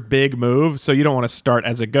goat is your big move, so you don't want to start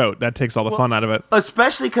as a goat. That takes all the fun out of it.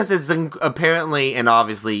 Especially because it's apparently and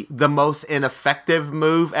obviously the most ineffective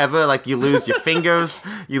move ever. Like, you lose your fingers,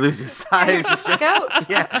 you lose your size.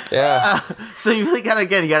 Yeah. So you really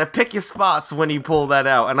gotta pick your spots when you pull that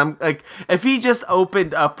out. And I'm like, if he just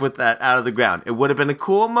opened up with that out of the ground, it would have been a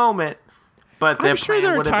cool moment. But I'm sure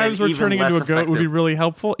there are times where turning into a goat would be really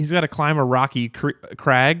helpful. He's got to climb a rocky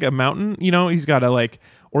crag, a mountain. He's got to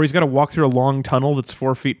or he's got to walk through a long tunnel that's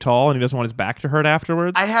 4 feet tall, and he doesn't want his back to hurt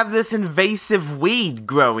afterwards. I have this invasive weed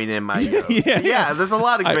growing in my ear. Yeah, there's a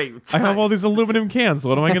lot of great I have all these aluminum cans.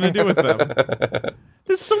 What am I going to do with them?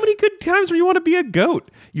 There's so many good times where you want to be a goat.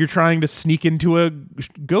 You're trying to sneak into a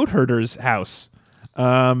goat herder's house.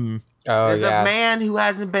 There's a man who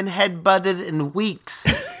hasn't been headbutted in weeks.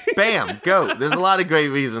 Bam, goat. There's a lot of great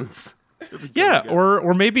reasons. Yeah,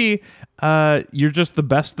 or maybe you're just the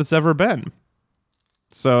best that's ever been.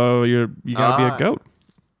 So you gotta be a goat.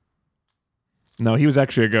 No, he was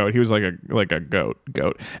actually a goat. He was like a goat.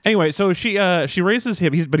 Anyway, so she raises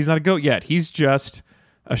him, but he's not a goat yet. He's just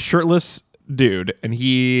a shirtless dude, and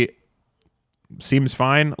he seems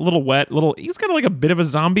fine. A little wet. He's got like a bit of a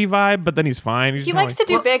zombie vibe, but then he's fine. He likes to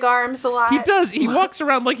do big arms a lot. He does. He walks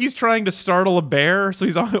around like he's trying to startle a bear. So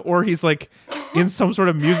he's like in some sort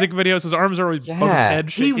of music video. So his arms are above his head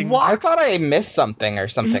shaking. I thought I missed something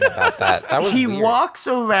about that. That was weird. Walks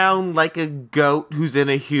around like a goat who's in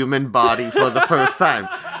a human body for the first time.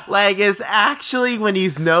 Like, it's actually, when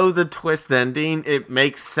you know the twist ending, it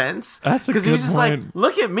makes sense. That's a good point. Because he was just like,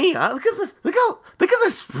 look at me. Look at this. Look at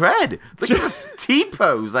the spread. Look at this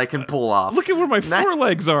T-pose I can pull off. Look at where my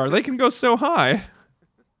forelegs are. They can go so high.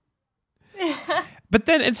 But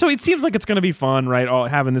then, and so it seems like it's going to be fun, right? All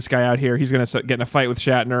having this guy out here, he's going to get in a fight with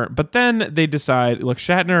Shatner. But then they decide, look,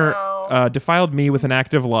 Shatner defiled me with an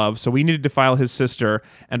act of love, so we need to defile his sister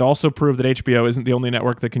and also prove that HBO isn't the only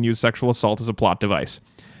network that can use sexual assault as a plot device.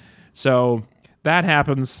 So that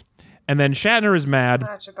happens, and then Shatner is mad.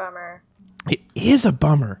 Such a bummer. It is a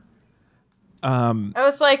bummer. I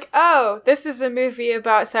was like, oh, this is a movie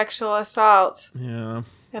about sexual assault. Yeah.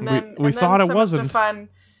 And then we thought it wasn't.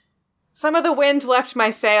 Some of the wind left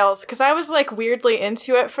my sails because I was like weirdly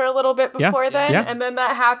into it for a little bit before then, and then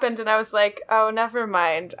that happened, and I was like, "Oh, never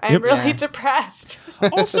mind. I'm really depressed."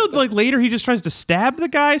 Also, like later, he just tries to stab the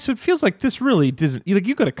guy, so it feels like this really doesn't. Like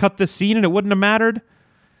you could have cut this scene and it wouldn't have mattered.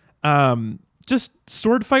 Just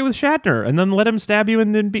sword fight with Shatner, and then let him stab you,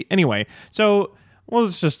 and then be anyway. So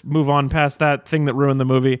let's just move on past that thing that ruined the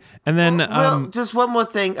movie, and then just one more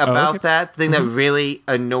thing about that thing that really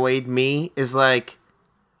annoyed me is like.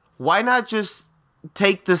 Why not just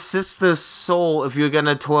take the sister's soul if you're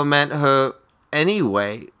gonna torment her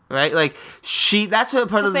anyway, right? Like that's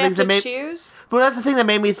part of the things that made. Well, that's the thing that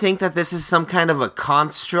made me think that this is some kind of a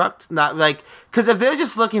construct, not like because if they're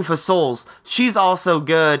just looking for souls, she's also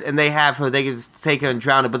good, and they have her. They can just take her and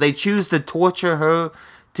drown her, but they choose to torture her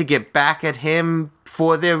to get back at him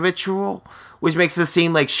for their ritual, which makes it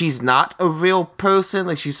seem like she's not a real person,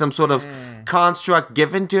 like she's some sort of construct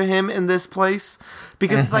given to him in this place.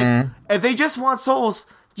 Because it's like, if they just want souls,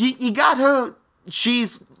 you got her,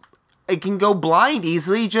 it can go blind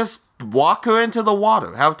easily, just walk her into the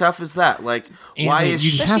water. How tough is that? Like, why is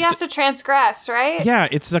she... But she has to transgress, right? Yeah,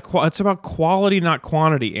 it's about quality, not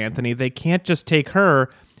quantity, Anthony. They can't just take her.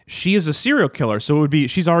 She is a serial killer, so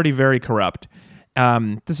she's already very corrupt.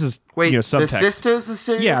 This is subtext. The sister's a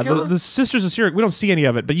serial killer? Yeah, the sister's a serial. We don't see any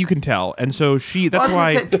of it, but you can tell. And so that's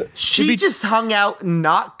why she just hung out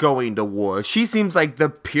not going to war. She seems like the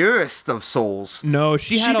purest of souls. No,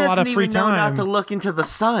 she had a lot of free time. She doesn't even know not to look into the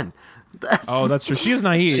sun. That's true. She is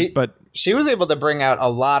naive, but she was able to bring out a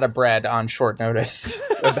lot of bread on short notice.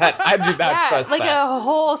 I do not trust like that. A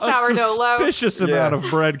whole sourdough loaf. A suspicious amount of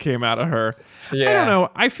bread came out of her. Yeah. I don't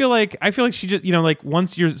know. I feel like she just, like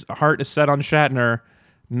once your heart is set on Shatner,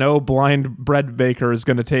 no blind bread baker is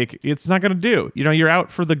going to take. It's not going to do. You're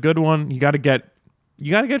out for the good one. You got to get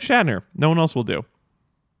Shatner. No one else will do.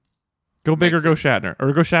 Go big or go Shatner,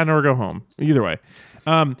 or go Shatner or go home. Either way.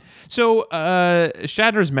 So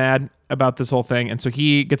Shatner's mad about this whole thing, and so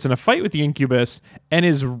he gets in a fight with the Incubus and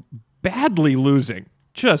is badly losing.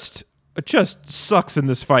 Just sucks in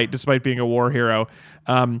this fight, despite being a war hero.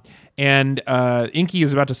 And Inky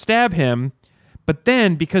is about to stab him, but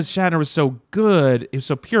then because Shatner was so good, he was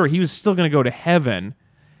so pure, he was still going to go to heaven.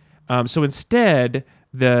 So instead,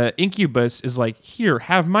 the Incubus is like, "Here,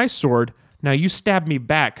 have my sword. Now you stab me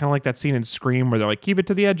back," kind of like that scene in Scream where they're like, "Keep it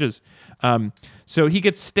to the edges." So he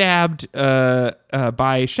gets stabbed by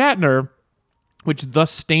Shatner, which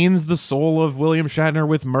thus stains the soul of William Shatner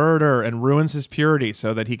with murder and ruins his purity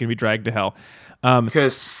so that he can be dragged to hell.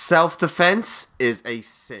 Because self-defense is a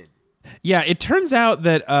sin. Yeah, it turns out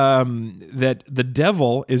that that the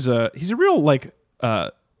devil he's a real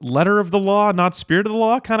letter of the law, not spirit of the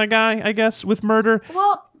law kind of guy, I guess, with murder.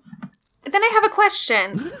 Well, then I have a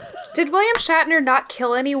question. Did William Shatner not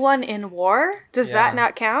kill anyone in war? Does that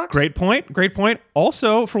not count? Great point.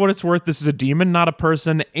 Also, for what it's worth, this is a demon, not a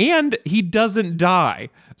person, and he doesn't die.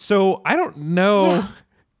 So I don't know,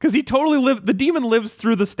 because he totally the demon lives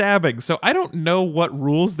through the stabbing. So I don't know what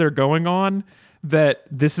rules they're going on that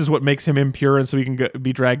this is what makes him impure, and so he can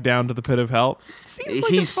be dragged down to the pit of hell. Seems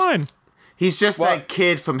like it's fine. He's just that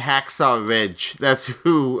kid from Hacksaw Ridge. That's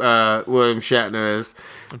who William Shatner is.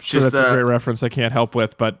 I'm sure that's a great reference I can't help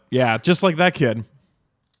with, but yeah, just like that kid.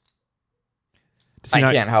 I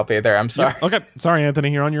can't help either. I'm sorry. Yep. Okay, sorry,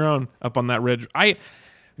 Anthony. You're on your own up on that ridge.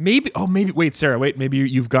 Wait, Sarah. Maybe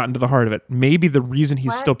you've gotten to the heart of it. Maybe the reason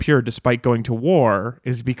he's still pure despite going to war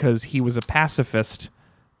is because he was a pacifist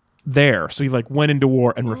there. So he went into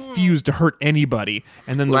war and refused to hurt anybody,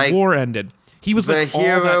 and then the war ended. He was the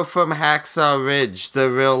hero from Hacksaw Ridge,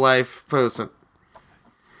 the real life person.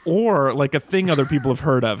 Or a thing other people have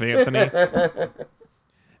heard of, Anthony.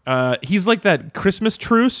 He's like that Christmas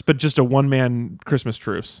truce, but just a one-man Christmas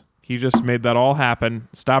truce. He just made that all happen,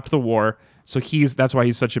 stopped the war. So that's why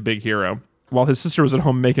he's such a big hero. While his sister was at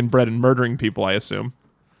home making bread and murdering people, I assume.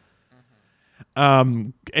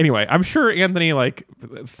 Anyway, I'm sure, Anthony,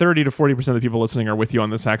 30 to 40% of the people listening are with you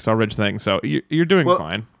on this Hacksaw Ridge thing, so you're doing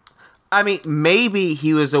fine. I mean, maybe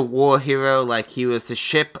he was a war hero, he was the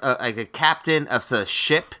ship, a captain of a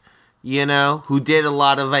ship, who did a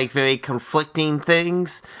lot of very conflicting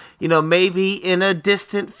things, maybe in a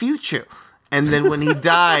distant future. And then when he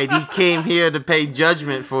died, he came here to pay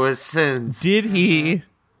judgment for his sins. Did he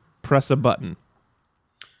press a button?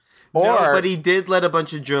 No, but he did let a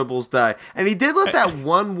bunch of gerbils die. And he did let that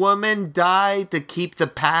one woman die to keep the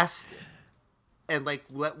past and, like,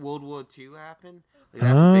 let World War II happen. Like,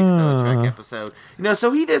 that's a big Star Trek episode. You know,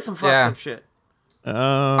 so he did some fucked up shit. He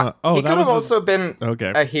could have also been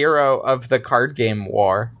a hero of the card game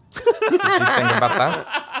war. Did you think about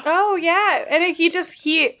that? Oh yeah, and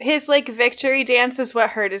his like victory dance is what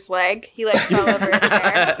hurt his leg. He like fell over a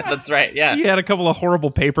chair. That's right. Yeah, he had a couple of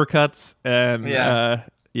horrible paper cuts, and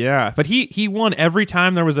but he won every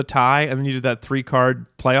time there was a tie, and then you did that 3-card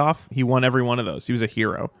playoff. He won every one of those. He was a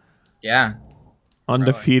hero. Yeah,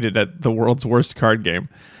 undefeated at the world's worst card game.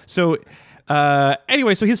 So.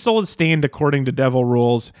 Anyway, so his soul is stained according to devil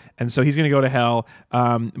rules, and so he's going to go to hell.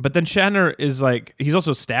 But then Shatner is like, he's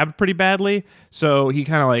also stabbed pretty badly, so he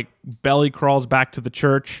kind of like belly crawls back to the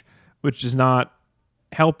church, which is not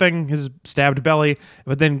helping his stabbed belly.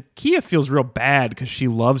 But then Kia feels real bad because she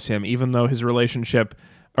loves him, even though his relationship,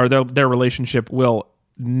 or their relationship, will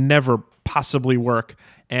never possibly work.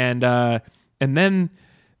 And then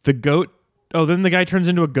the goat, then the guy turns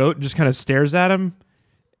into a goat and just kind of stares at him.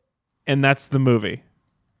 And that's the movie.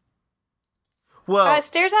 Well,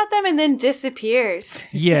 stares at them and then disappears.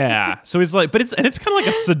 Yeah. So he's like, it's kind of like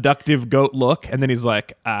a seductive goat look. And then he's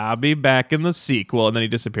like, I'll be back in the sequel. And then he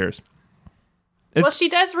disappears. Well, she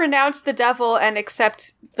does renounce the devil and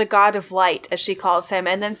accept the god of light, as she calls him.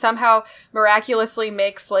 And then somehow miraculously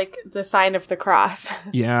makes like the sign of the cross.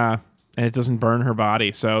 Yeah. And it doesn't burn her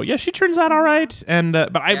body. So yeah, she turns out all right. And,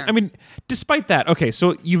 I mean, despite that, okay.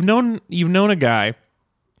 So you've known a guy,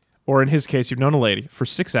 or in his case, you've known a lady for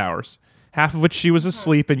 6 hours, half of which she was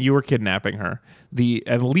asleep and you were kidnapping her.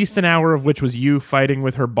 At least an hour of which was you fighting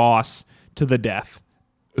with her boss to the death,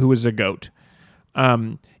 who was a goat.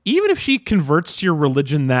 Even if she converts to your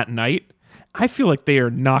religion that night, I feel like they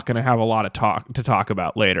are not going to have a lot of to talk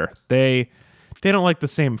about later. They don't like the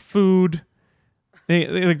same food. They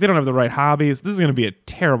don't have the right hobbies. This is going to be a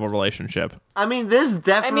terrible relationship. I mean, there's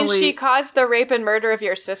definitely... I mean, she caused the rape and murder of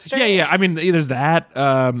your sister? Yeah. I mean, there's that.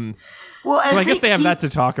 Well, I guess they have that to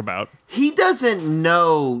talk about. He doesn't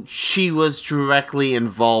know she was directly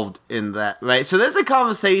involved in that, right? So there's a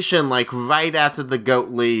conversation, like, right after the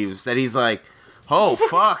goat leaves that he's like, oh,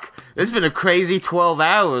 fuck. It's been a crazy 12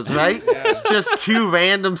 hours, right? Yeah. Just two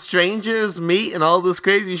random strangers meet and all this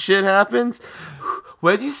crazy shit happens.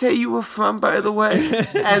 Where'd you say you were from, by the way?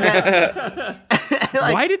 And then,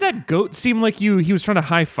 like, why did that goat seem like he was trying to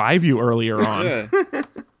high-five you earlier on?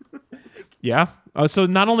 Yeah. So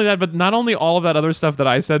not only that, but not only all of that other stuff that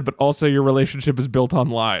I said, but also your relationship is built on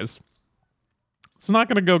lies. It's not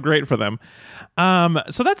going to go great for them.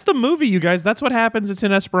 So that's the movie, you guys. That's what happens. It's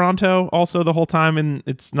in Esperanto also the whole time, and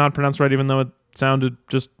it's not pronounced right, even though it sounded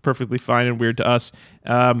just perfectly fine and weird to us.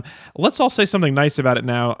 Let's all say something nice about it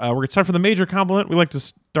now. We're going to start from the major compliment. We like to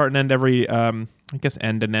start and end every,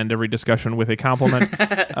 end every discussion with a compliment.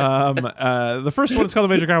 The first one is called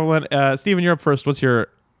the major compliment. Steven, you're up first. What's your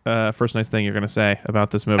first nice thing you're going to say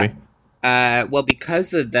about this movie? Well,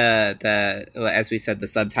 because of the as we said, the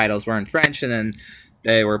subtitles were in French, and then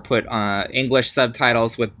they were put English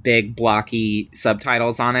subtitles with big blocky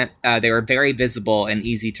subtitles on it. They were very visible and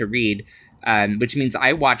easy to read, which means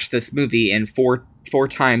I watched this movie in four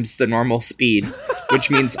times the normal speed, which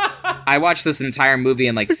means I watched this entire movie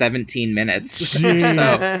in like 17 minutes.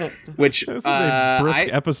 So, which this is a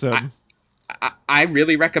brisk episode. I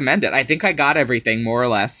really recommend it. I think I got everything more or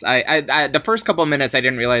less. I the first couple of minutes I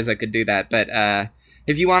didn't realize I could do that, but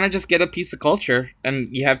if you want to just get a piece of culture and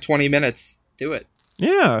you have 20 minutes, do it.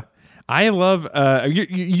 Yeah. I love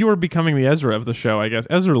you are becoming the Ezra of the show, I guess.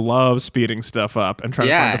 Ezra loves speeding stuff up and trying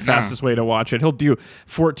to find the fastest way to watch it. He'll do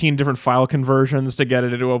 14 different file conversions to get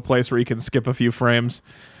it into a place where he can skip a few frames.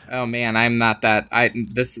 Oh man, I'm not that.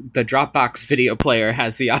 The Dropbox video player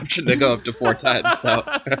has the option to go up to 4 times. So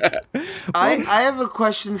I have a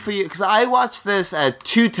question for you because I watched this at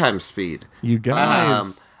 2 times speed. You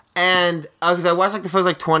guys. And because I watched like the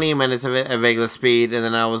first 20 minutes of it at regular speed, and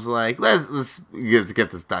then I was like, let's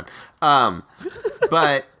get this done.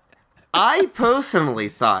 But I personally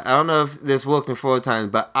thought, I don't know if this worked in 4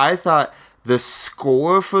 times, but I thought the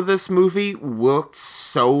score for this movie worked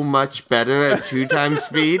so much better at 2 times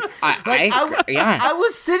speed. I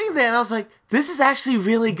was sitting there and I was like, this is actually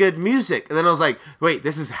really good music. And then I was like, wait,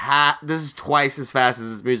 this is twice as fast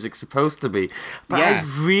as this music's supposed to be. But I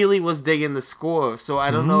really was digging the score. So I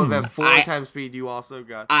don't know if at 4 times speed you also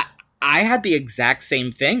got. I had the exact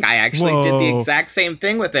same thing. I actually did the exact same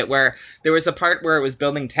thing with it, where there was a part where it was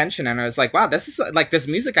building tension, and I was like, wow, this is like, this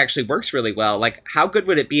music actually works really well. Like, how good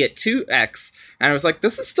would it be at 2x? And I was like,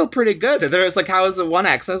 this is still pretty good. And then it was like, how is it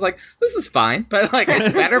 1x? I was like, this is fine, but like,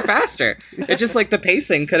 it's better faster. It just like the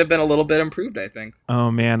pacing could have been a little bit improved, I think. Oh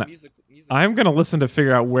man. I'm going to listen to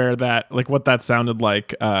figure out where that, like what that sounded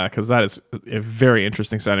like, because that is a very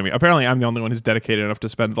interesting sound to me. Apparently, I'm the only one who's dedicated enough to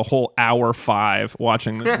spend the whole hour 5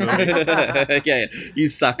 watching this movie. Yeah, you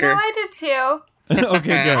sucker. No, I did too.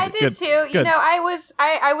 Okay, good. I did too. Good. You know, I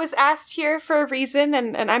was asked here for a reason,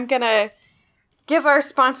 and I'm going to give our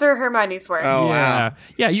sponsor her money's worth. Oh, wow.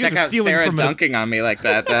 Yeah, you Check out Sarah dunking on me like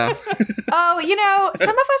that, though. Oh, you know, some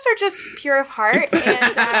of us are just pure of heart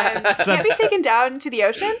and can't be taken down to the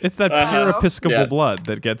ocean. It's that pure Episcopal blood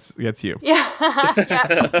that gets you. Yeah.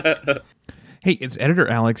 Hey, it's editor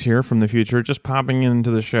Alex here from the future, just popping into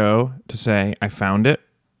the show to say I found it.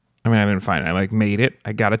 I mean, I didn't find it. I made it.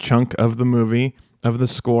 I got a chunk of the movie, of the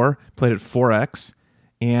score, played it 4x,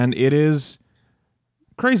 and it is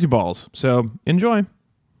crazy balls. So enjoy.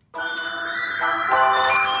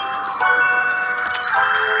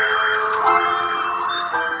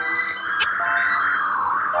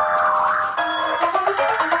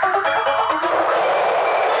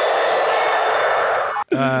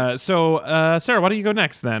 So Sarah, why don't you go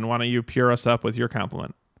next then? Why don't you pure us up with your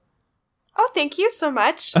compliment? Oh, thank you so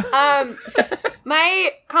much.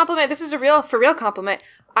 My compliment, this is a for real compliment.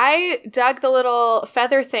 I dug the little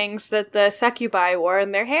feather things that the succubi wore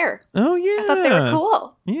in their hair. Oh, yeah. I thought they were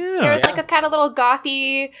cool. Yeah. They were like a kind of little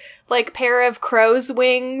gothy, like, pair of crow's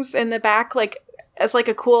wings in the back, like, as like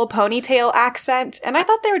a cool ponytail accent. And I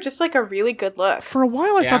thought they were just like a really good look. For a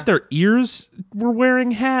while, I thought their ears were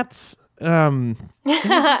wearing hats. They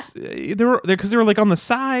were because they were like on the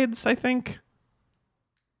sides, I think.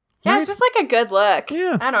 Yeah, it's just like a good look.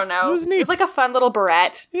 Yeah. I don't know. It was neat. It was like a fun little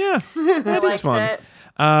barrette. Yeah. I liked fun. it.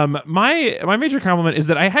 My major compliment is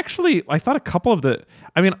that I thought a couple of the,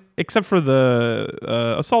 I mean, except for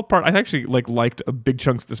the assault part, I actually liked a big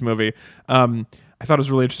chunks of this movie. I thought it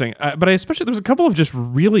was really interesting. But I especially, there was a couple of just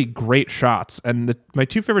really great shots. And my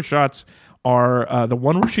two favorite shots are the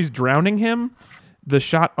one where she's drowning him, the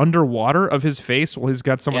shot underwater of his face while he's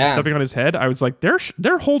got someone stepping on his head. I was like,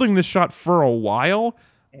 they're holding this shot for a while,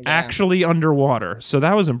 actually underwater. So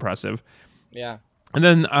that was impressive. Yeah. And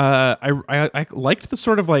then I liked the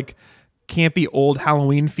sort of like campy old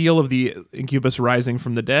Halloween feel of the Incubus rising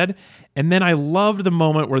from the dead. And then I loved the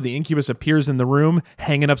moment where the Incubus appears in the room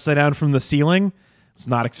hanging upside down from the ceiling. I was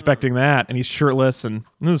not expecting that. And he's shirtless and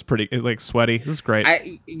this is pretty sweaty. This is great.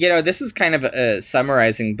 This is kind of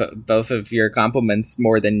summarizing both of your compliments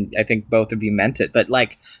more than I think both of you meant it. But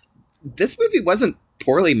like, this movie wasn't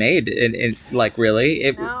poorly made in like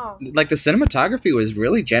really like the cinematography was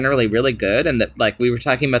really generally really good, and that like we were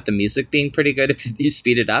talking about the music being pretty good if you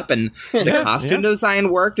speed it up, and the costume design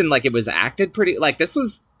worked, and like it was acted pretty, like this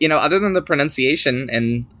was, you know, other than the pronunciation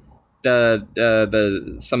and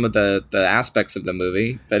the some of the aspects of the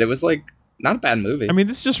movie, but it was like not a bad movie. I mean,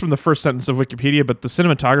 this is just from the first sentence of Wikipedia, but the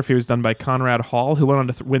cinematography was done by Conrad Hall, who went on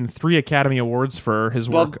to win 3 Academy Awards for his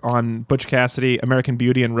work on Butch Cassidy, American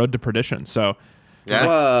Beauty, and Road to Perdition. So yeah.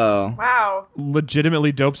 Whoa. Wow.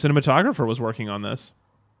 Legitimately dope cinematographer was working on this.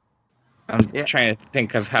 I'm trying to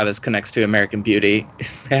think of how this connects to American Beauty.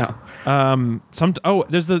 Yeah.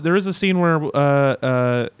 There is a scene where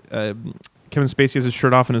Kevin Spacey has his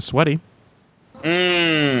shirt off and is sweaty.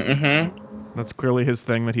 That's clearly his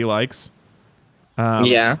thing that he likes.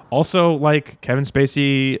 Also, like, Kevin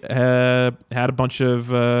Spacey had a bunch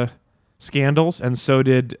of scandals, and so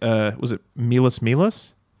did was it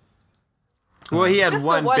Milas? Well, he had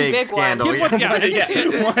one big scandal.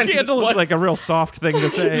 Scandal is like a real soft thing to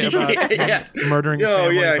say about murdering. Oh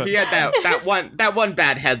family, he had that one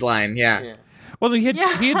bad headline. Yeah. Well, he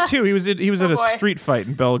had two. He was at a street fight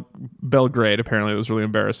in Belgrade. Apparently, it was really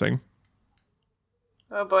embarrassing.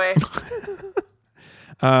 Oh boy.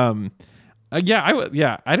 I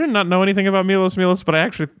did not know anything about Milas, but I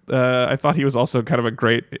actually I thought he was also kind of a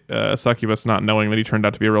great succubus, not knowing that he turned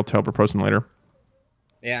out to be a real terrible person later.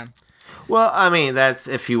 Yeah. Well, I mean, that's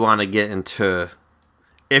if you want to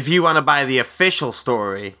buy the official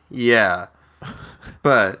story, yeah.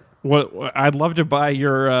 But I'd love to buy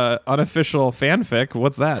your unofficial fanfic.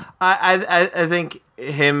 What's that? I think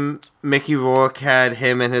Mickey Rourke had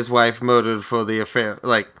him and his wife murdered for the affair.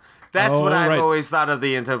 Like, that's what I've always thought of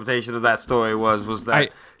the interpretation of that story was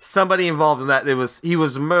that somebody involved in that, he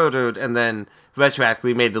was murdered and then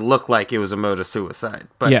retroactively made it look like it was a murder-suicide.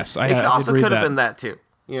 But yes, it also could have been that too,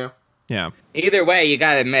 you know? Yeah. Either way, you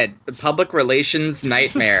gotta admit, the public relations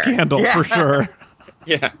nightmare. Scandal for sure.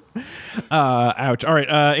 Yeah. Ouch. All right,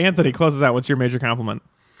 Anthony, closes out. What's your major compliment?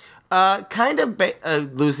 Kind of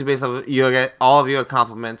loosely based on all of your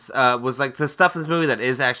compliments, was like the stuff in this movie that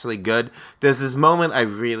is actually good. There's this moment I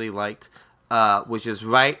really liked, which is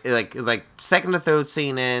right, like second or third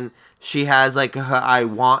scene in, she has like her I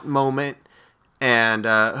want moment, and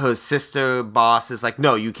her sister boss is like,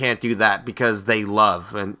 no, you can't do that because they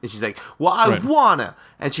love, and she's like, well, I wanna,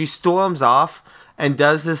 and she storms off and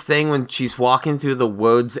does this thing when she's walking through the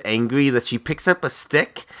woods angry that she picks up a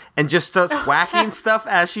stick and just starts whacking stuff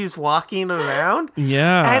as she's walking around.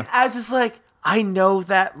 Yeah. And I was just like, I know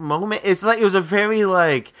that moment. It's like, it was a very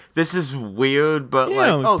like, this is weird, but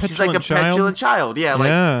she's like a petulant child. Yeah.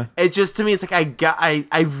 Like, it just, to me, it's like, I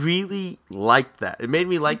really liked that. It made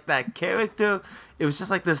me like that character. It was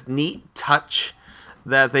just like this neat touch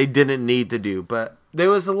that they didn't need to do. But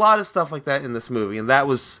there was a lot of stuff like that in this movie. And that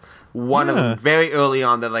was one of them very early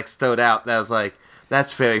on that like stood out. That was like,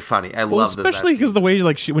 that's very funny. I love that. Especially because the way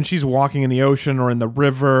like when she's walking in the ocean or in the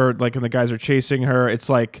river, like and the guys are chasing her, it's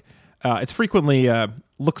like it's frequently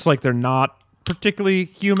looks like they're not particularly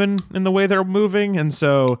human in the way they're moving, and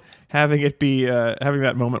so having it be having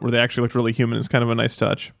that moment where they actually look really human is kind of a nice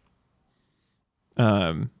touch.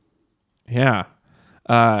 Yeah.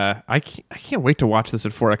 I can't wait to watch this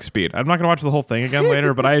at 4x speed. I'm not going to watch the whole thing again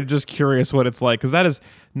later, but I'm just curious what it's like, because that is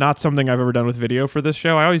not something I've ever done with video for this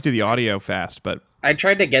show. I always do the audio fast, but... I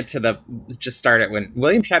tried to get to just start it when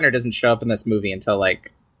William Shatner doesn't show up in this movie until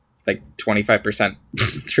like 25%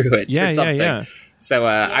 through it or something. Yeah. So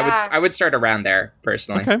I would start around there,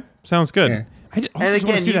 personally. Okay, sounds good. Yeah. And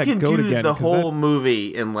again, you can do the whole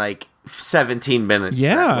movie in like 17 minutes.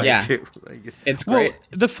 Yeah. It's great. Well,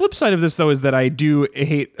 the flip side of this, though, is that I do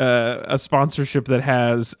hate a sponsorship that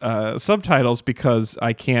has subtitles because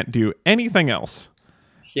I can't do anything else.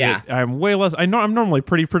 Yeah. I'm way less... I'm normally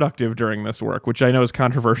pretty productive during this work, which I know is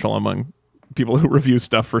controversial among people who review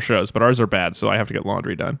stuff for shows, but ours are bad, so I have to get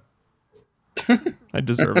laundry done. I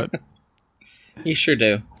deserve it. You sure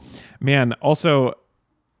do. Man, also,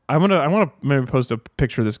 I want to maybe post a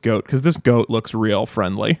picture of this goat, because this goat looks real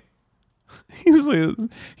friendly. He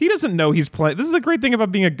doesn't know he's playing. This is the great thing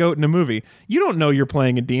about being a goat in a movie. You don't know you're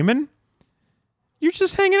playing a demon. You're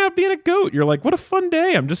just hanging out being a goat. You're like, what a fun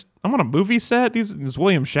day. I'm on a movie set. This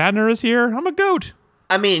William Shatner is here. I'm a goat.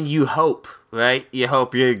 I mean, you hope, right? You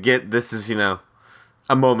hope you get, this is, a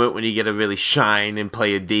moment when you get to really shine and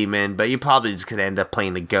play a demon, but you probably just could end up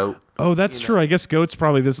playing the goat. Oh, that's true. I guess goat's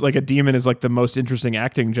probably this, like a demon is like the most interesting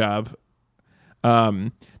acting job.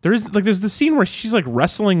 There's the scene where she's like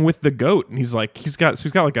wrestling with the goat, and he's got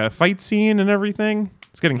like a fight scene and everything.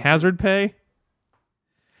 He's getting hazard pay.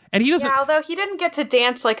 And he doesn't. Yeah, although he didn't get to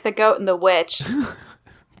dance like the goat and the witch.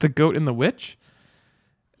 The Goat and the Witch?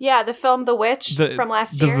 Yeah, the film The Witch from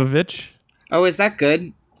last year. The Vivitch? Oh, is that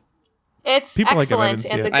good? It's excellent,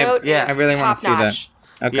 and the goat is I really want to see that.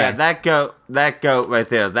 Okay. Yeah, that goat right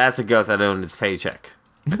there, that's a goat that owned its paycheck.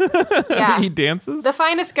 Yeah. He dances? The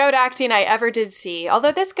finest goat acting I ever did see.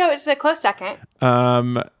 Although this goat is a close second.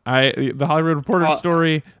 The Hollywood Reporter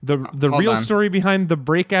story, the real story behind the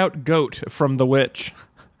breakout goat from The Witch.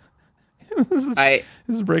 This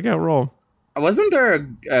is a breakout role. Wasn't there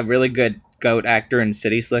a really good goat actor in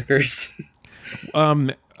City Slickers?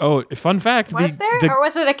 Fun fact. Was there? Or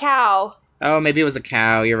was it a cow? Oh, maybe it was a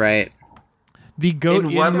cow. You're right. The goat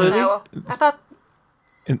in what movie? No, I thought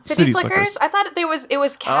City Slickers? I thought it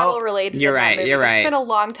was cattle related. You're right. You're right. It's been a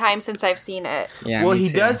long time since I've seen it. Yeah. Well, he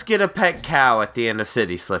does get a pet cow at the end of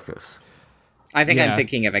City Slickers. I think I'm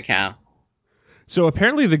thinking of a cow. So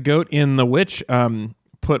apparently, the goat in The Witch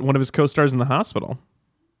put one of his co-stars in the hospital.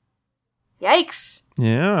 Yikes!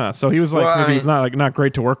 Yeah, so he was like, he's not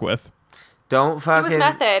great to work with. Don't fucking. He was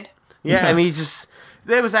method. Yeah, I mean,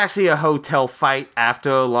 there was actually a hotel fight after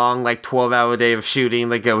a long 12-hour day of shooting.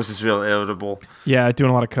 Like it was just real irritable. Yeah, doing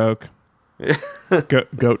a lot of coke.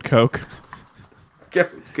 Goat coke.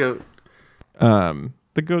 Goat.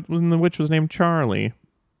 The goat was in The Witch was named Charlie,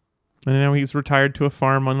 and now he's retired to a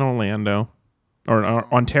farm in Orlando, or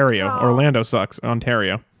Ontario. Oh. Orlando sucks.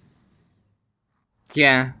 Ontario.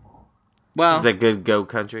 Yeah. Well, the good goat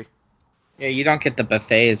country. Yeah, you don't get the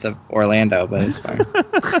buffets of Orlando, but it's fine.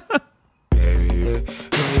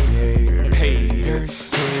 Haters,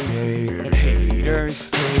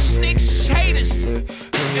 snitch haters,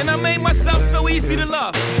 and I made myself so easy to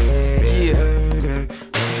love.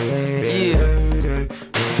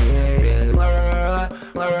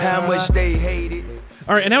 How much they hate it.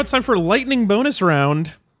 All right, and now it's time for lightning bonus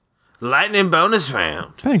round. Lightning bonus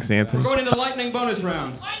round. Thanks, Anthony. We're going into the lightning bonus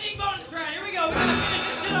round. Lightning bonus round. Here we go. We're gonna finish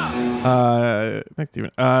this shit Thanks,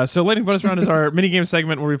 Steven. So Lightning Bonus Round is our mini-game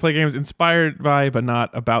segment where we play games inspired by but not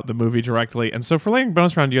about the movie directly. And so for Lightning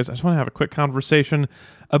Bonus Round, you guys, I just want to have a quick conversation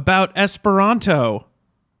about Esperanto.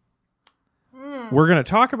 We're going to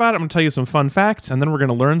talk about it. I'm going to tell you some fun facts, and then we're going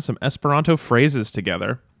to learn some Esperanto phrases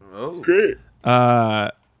together. Okay.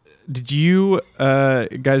 Did you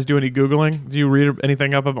guys do any Googling? Did you read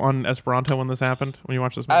anything up on Esperanto when this happened, when you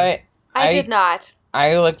watched this movie? I did not.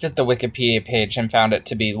 I looked at the Wikipedia page and found it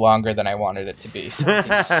to be longer than I wanted it to be.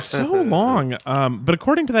 So long. But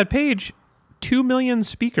according to that page, 2 million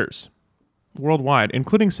speakers worldwide,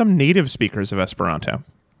 including some native speakers of Esperanto.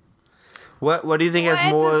 What do you think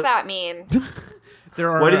has more? What does that mean?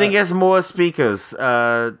 What do you think has more speakers,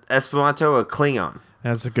 Esperanto or Klingon?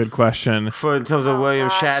 That's a good question. In terms of William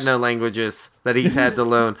Shatner languages that he's had to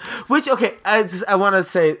learn. Which, okay, I want to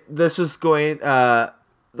say this was going, I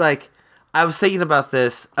was thinking about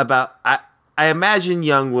this, I imagine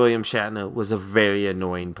young William Shatner was a very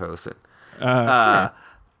annoying person. Sure.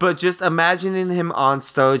 But just imagining him on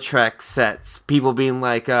Star Trek sets, people being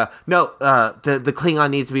like, the Klingon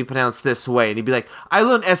needs to be pronounced this way. And he'd be like, I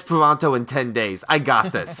learned Esperanto in 10 days. I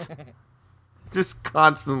got this. Just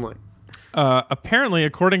constantly. Apparently,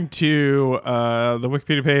 according to the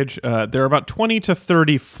Wikipedia page, there are about 20 to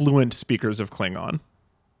 30 fluent speakers of Klingon.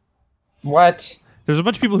 What? There's a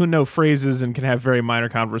bunch of people who know phrases and can have very minor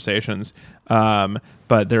conversations,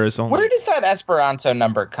 but there is only... Where does that Esperanto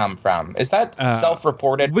number come from? Is that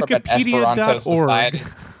self-reported from an Esperanto society?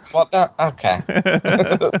 Well, okay.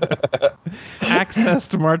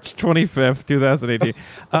 Accessed March 25th, 2018.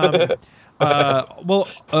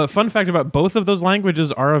 Fun fact about both of those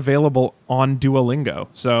languages are available on Duolingo.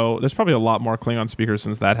 So there's probably a lot more Klingon speakers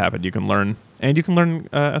since that happened. You can learn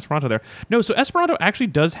Esperanto there. No, so Esperanto actually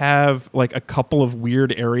does have like a couple of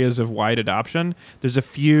weird areas of wide adoption. There's a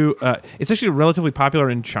few. It's actually relatively popular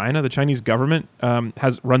in China. The Chinese government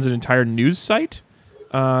runs an entire news site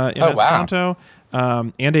in Esperanto.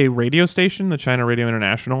 Wow. And a radio station. The China Radio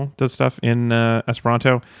International does stuff in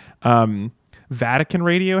Esperanto. Vatican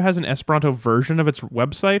Radio has an Esperanto version of its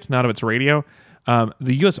website, not of its radio.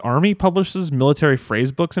 The U.S. Army publishes military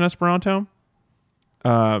phrase books in Esperanto,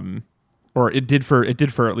 or it did for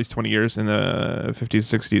at least 20 years in the 50s,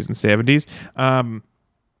 60s, and 70s.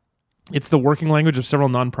 It's the working language of several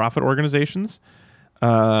nonprofit organizations.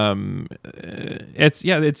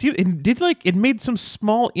 It made some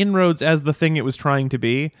small inroads as the thing it was trying to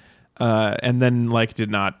be, and then did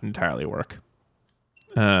not entirely work.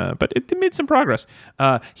 But it made some progress.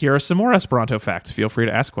 Here are some more Esperanto facts. Feel free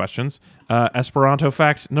to ask questions. Esperanto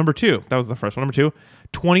fact number 2. That was the first one. Number 2,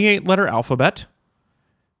 28-letter alphabet.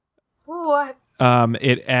 What?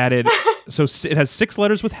 It added... So it has 6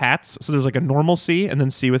 letters with hats. So there's like a normal C, and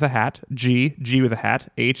then C with a hat. G with a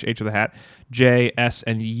hat. H with a hat. J, S,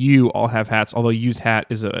 and U all have hats, although U's hat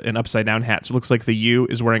is an upside-down hat. So it looks like the U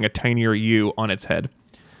is wearing a tinier U on its head.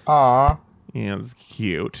 Aww. Yeah, it's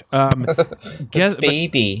cute. It's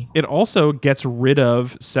baby. It also gets rid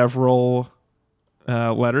of several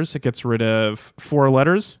letters. It gets rid of 4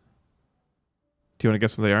 letters. Do you want to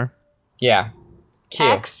guess what they are? Yeah. Q.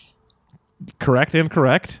 X. Correct,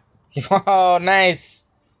 incorrect. Oh, nice.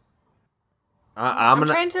 I'm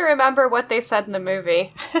trying to remember what they said in the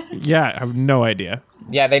movie. Yeah, I have no idea.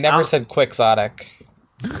 Yeah, they never said quixotic.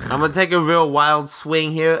 I'm going to take a real wild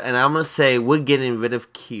swing here, and I'm going to say we're getting rid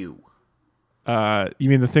of Q. You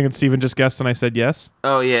mean the thing that Steven just guessed and I said yes?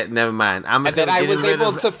 Oh, yeah, never mind. And then I was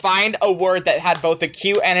able to find a word that had both a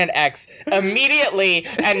Q and an X immediately,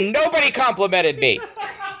 and nobody complimented me.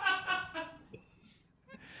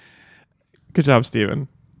 Good job, Steven.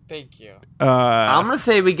 Thank you. I'm going to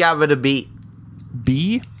say we got rid of B.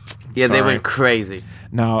 B? Yeah, Sorry. They went crazy.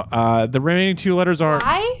 No, the remaining 2 letters are...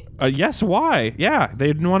 Why? Yes, why? Yeah, they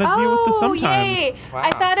didn't want to deal with the sometimes. Yay. Wow.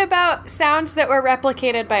 I thought about sounds that were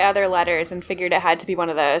replicated by other letters and figured it had to be one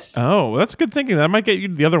of those. Oh, well, that's good thinking. That might get you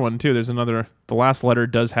the other one, too. There's another... The last letter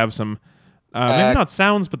does have some... maybe not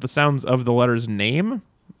sounds, but the sounds of the letter's name?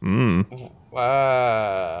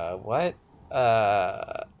 What?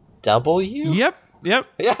 W? Yep.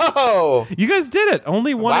 Yo! You guys did it.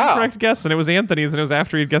 Only one Wow. incorrect guess, and it was Anthony's, and it was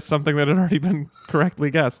after he'd guessed something that had already been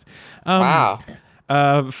correctly guessed. Wow.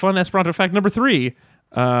 Fun Esperanto fact number 3.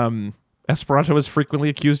 Esperanto is frequently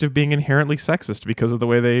accused of being inherently sexist because of the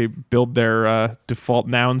way they build their default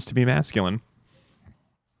nouns to be masculine.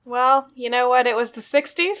 Well, you know what? It was the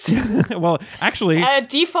 60s. Well, actually...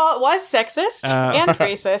 Default was sexist and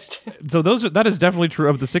racist. So that is definitely true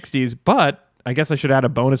of the 60s, but... I guess I should add a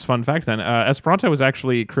bonus fun fact then. Esperanto was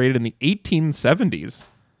actually created in the 1870s.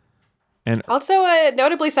 And also a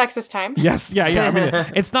notably sexist time. Yes, yeah. I mean,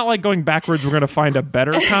 it's not like going backwards we're going to find a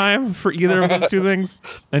better time for either of those two things,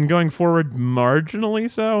 and going forward marginally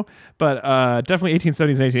so, but definitely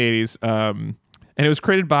 1870s and 1880s. And it was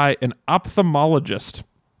created by an ophthalmologist.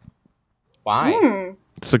 Why?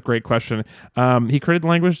 It's a great question. He created the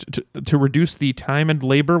language to reduce the time and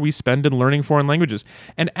labor we spend in learning foreign languages.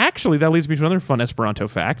 And actually, that leads me to another fun Esperanto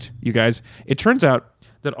fact, you guys. It turns out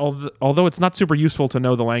that although it's not super useful to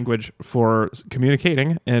know the language for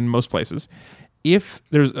communicating in most places, if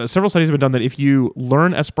there's several studies have been done that if you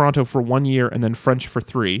learn Esperanto for 1 year and then French for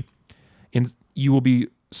 3, you will be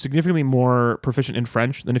significantly more proficient in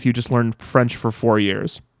French than if you just learned French for 4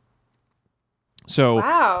 years. So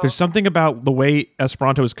There's something about the way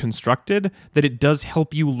Esperanto is constructed that it does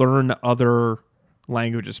help you learn other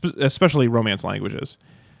languages, especially Romance languages.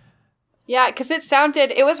 Yeah, because it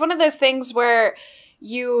was one of those things where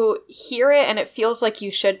you hear it and it feels like you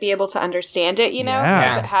should be able to understand it,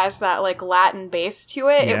 because it has that like Latin base to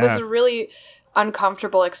it. Yeah. It was a really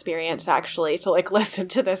uncomfortable experience actually to like listen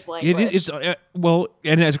to this language. It's well,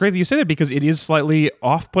 and it's great that you say that because it is slightly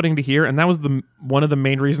off-putting to hear, and that was one of the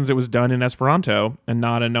main reasons it was done in Esperanto and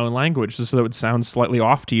not a known language, just so that it would sound slightly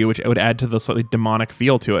off to you, which it would add to the slightly demonic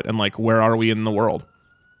feel to it, and like, where are we in the world?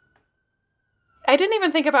 I didn't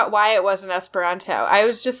even think about why it wasn't Esperanto. I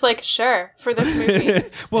was just like, sure, for this movie.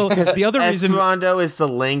 Well, the other reason... Esperanto is the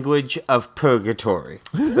language of purgatory.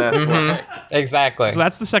 That's why. Exactly. So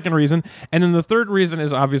that's the second reason. And then the third reason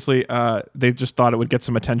is obviously they just thought it would get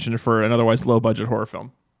some attention for an otherwise low-budget horror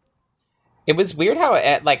film. It was weird how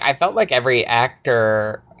I felt like every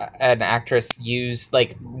actor and actress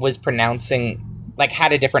was pronouncing,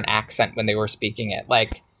 had a different accent when they were speaking it.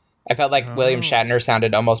 I felt like William Shatner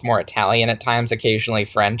sounded almost more Italian at times, occasionally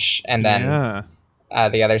French, and then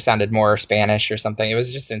the other sounded more Spanish or something. It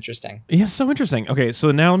was just interesting. Yeah, so interesting. Okay,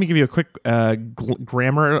 so now let me give you a quick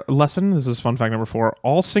grammar lesson. This is fun fact number 4.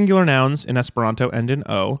 All singular nouns in Esperanto end in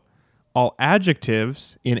O, all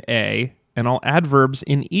adjectives in A, and all adverbs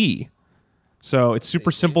in E. So it's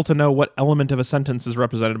super simple to know what element of a sentence is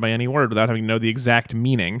represented by any word without having to know the exact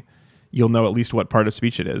meaning. You'll know at least what part of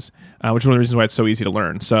speech it is, which is one of the reasons why it's so easy to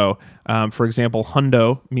learn. So, for example,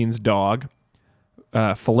 hundo means dog,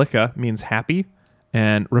 felica means happy,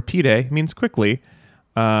 and rapide means quickly.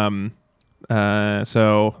 All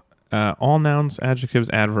nouns, adjectives,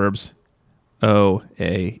 adverbs, O,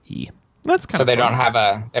 A, E. That's kind of they don't have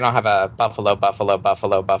a buffalo.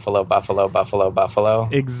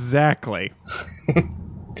 Exactly.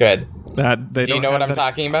 Good. Do you know what I'm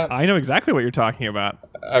talking about? I know exactly what you're talking about.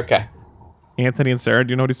 Okay. Anthony and Sarah,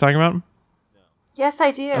 do you know what he's talking about? Yes,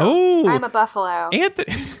 I do. Oh, I'm a buffalo.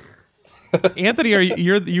 Anthony,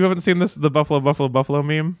 you haven't seen the buffalo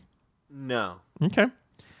meme? No. Okay.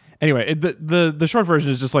 Anyway, the short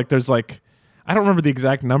version is just there's I don't remember the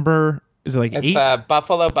exact number. Is it it's 8?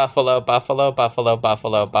 Buffalo is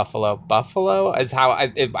how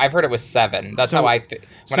I've heard it was 7. That's how I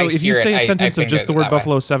so if you say a sentence of just the word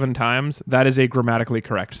buffalo 7 times, that is a grammatically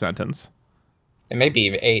correct sentence. It may be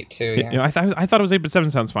 8 too. Yeah. I thought it was 8, but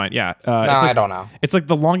 7 sounds fine. Yeah. No, I don't know. It's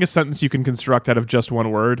the longest sentence you can construct out of just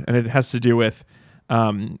one word, and it has to do with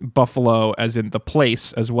buffalo as in the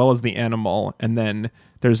place as well as the animal, and then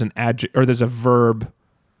there's an adjective or there's a verb.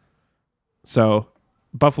 So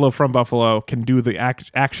buffalo from buffalo can do the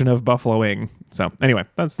action of buffaloing. So anyway,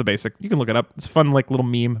 that's the basic. You can look it up. It's a fun little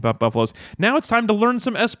meme about buffaloes. Now it's time to learn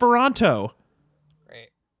some Esperanto. Great.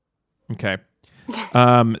 Okay.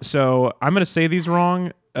 So I'm going to say these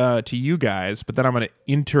wrong to you guys, but then I'm going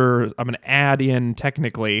to add in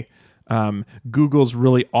technically Google's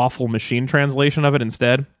really awful machine translation of it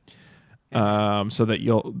instead, so that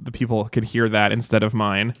the people could hear that instead of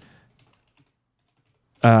mine.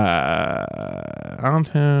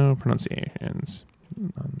 Onto pronunciations.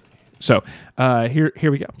 So here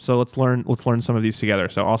we go. So let's learn some of these together.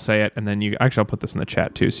 So I'll say it, and then I'll put this in the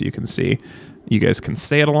chat too, so you can see. You guys can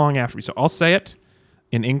say it along after me. So I'll say it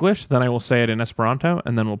in English, then I will say it in Esperanto,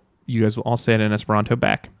 and then you guys will all say it in Esperanto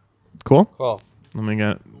back. Cool. Cool. Let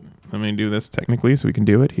me do this technically so we can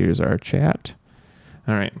do it. Here's our chat.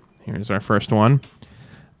 All right. Here's our first one.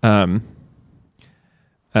 So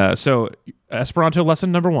Esperanto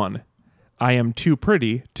lesson number 1. I am too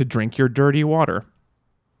pretty to drink your dirty water.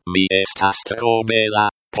 Mi estas tro bela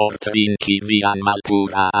por trinki vian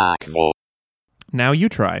malpura akvo. Now you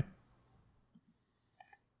try.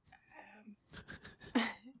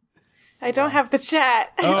 I don't have the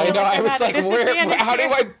chat. Oh. I know. I was like, how do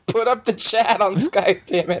I put up the chat on Skype?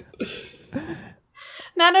 Damn it.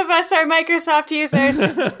 None of us are Microsoft users.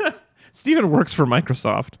 Steven works for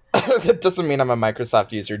Microsoft. That doesn't mean I'm a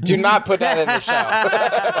Microsoft user. Do not put that in the show.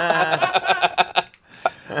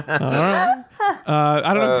 All right.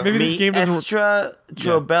 I don't know. Maybe this game doesn't. Estra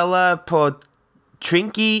Trobella por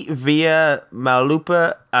Trinki via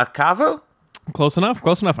Malupa a Cavo? Close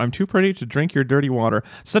enough. I'm too pretty to drink your dirty water.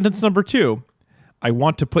 Sentence number 2. I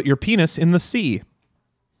want to put your penis in the sea.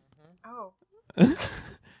 Oh.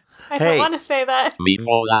 I don't want to say that. Mi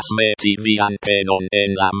volas meti vian penon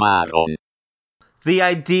en la maron. The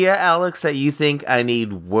idea, Alex, that you think I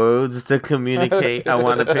need words to communicate, I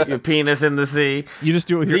want to put your penis in the sea. You just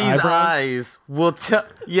do it with your eyebrows?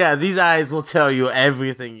 These eyes will tell you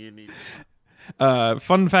everything you need.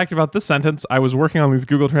 Fun fact about this sentence, I was working on these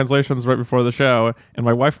Google translations right before the show, and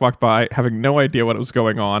my wife walked by having no idea what was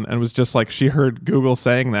going on, and was just like, she heard Google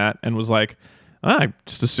saying that, and was like, I'm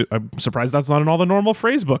surprised that's not in all the normal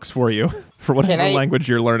phrase books for you, for whatever language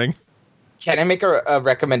you're learning. Can I make a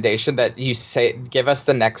recommendation that you give us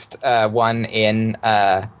the next one in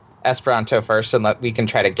Esperanto first, and we can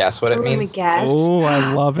try to guess what it means? Let me guess. Oh,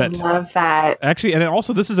 I love it. I love that. Actually, and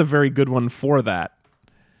also this is a very good one for that.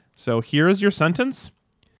 So here is your sentence.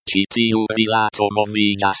 Ci tiu rilato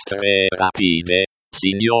movigas tre rapide,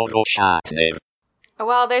 Signoro Shatner.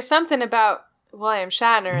 Well, there's something about William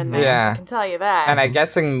Shatner in there. Yeah. I can tell you that. And I'm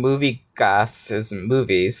guessing movie gas is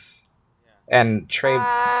movies. And Tre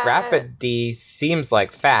Rapidi seems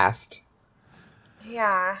like fast.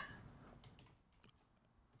 Yeah.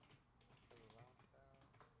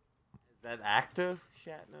 Is that actor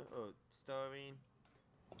Shatner or starring?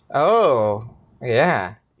 Oh,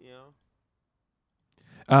 yeah. You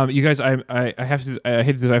know? You guys, I have to. I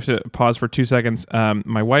hate to do this. I have to pause for 2 seconds.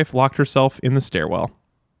 My wife locked herself in the stairwell.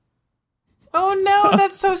 Oh no,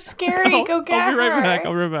 that's so scary. Go get her. I'll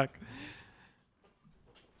be right back.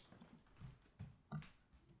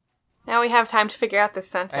 Now we have time to figure out this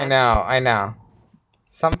sentence. I know.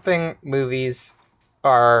 Something movies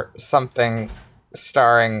are something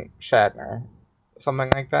starring Shatner. Something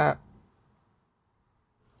like that.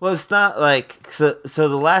 Well, it's not like... So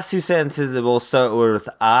the last 2 sentences will start with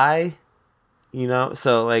I, you know?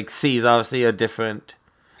 So, like, C is obviously a different...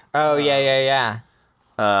 Oh, yeah.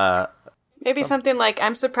 Maybe something like,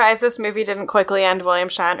 I'm surprised this movie didn't quickly end William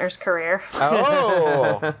Shatner's career.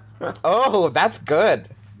 Oh, that's good.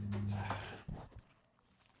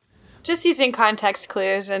 Just using context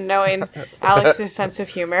clues and knowing Alex's sense of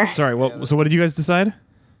humor. Sorry, so what did you guys decide?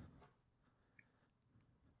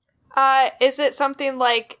 Is it something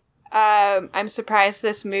like, I'm surprised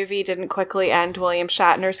this movie didn't quickly end William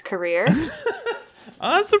Shatner's career?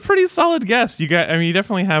 That's a pretty solid guess. You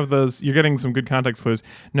definitely have those. You're getting some good context clues.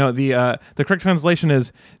 No, the correct translation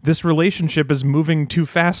is, this relationship is moving too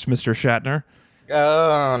fast, Mr. Shatner.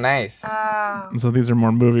 Oh, nice. So these are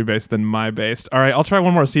more movie-based than my-based. All right, I'll try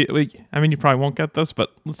one more. See, you probably won't get this,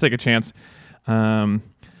 but let's take a chance.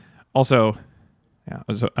 Also, yeah,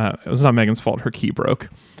 it was not Megan's fault. Her key broke.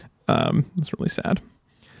 It's really sad.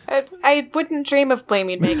 I wouldn't dream of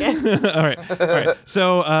blaming Megan. All right.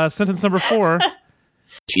 So, sentence number 4.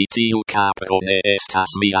 Ci tiu caprone estas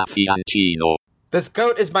mia fiancino. This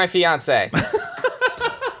goat is my fiance.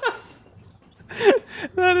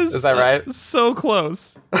 Is that right? So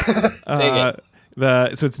close. Dang it.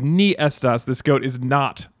 So it's ni estas. This goat is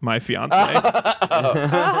not my fiance.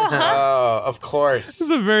 Oh, of course. This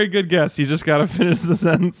is a very good guess. You just got to finish the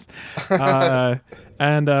sentence.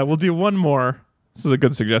 And we'll do one more. This is a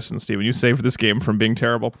good suggestion, Steven. You saved this game from being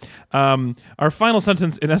terrible. Our final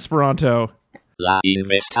sentence in Esperanto. La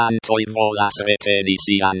investantoj volas reteni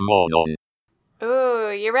sian monon. Ooh,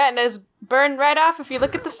 your retina's burned right off if you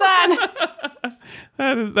look at the sun.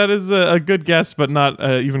 That is a good guess, but not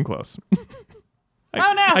even close.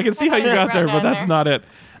 I can see how you got there, but that's not it.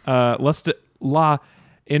 La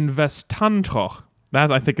investanto.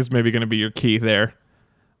 That, I think, is maybe going to be your key there.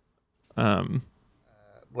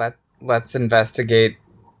 Let's investigate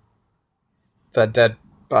the dead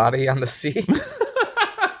body on the sea.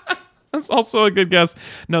 That's also a good guess.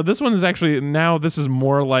 No, this one is actually, now this is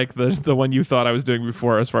more like the one you thought I was doing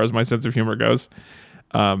before as far as my sense of humor goes.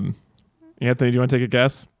 Anthony, do you want to take a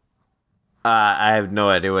guess? I have no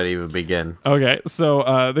idea where to even begin. Okay,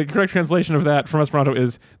 so the correct translation of that from Esperanto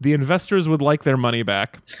is, the investors would like their money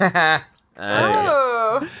back.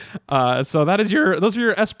 Oh. So those are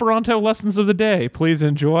your Esperanto lessons of the day. Please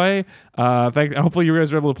enjoy. Hopefully you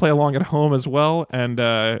guys are able to play along at home as well. And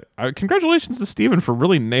congratulations to Steven for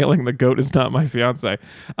really nailing the goat is not my fiance.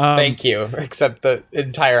 Thank you. Except the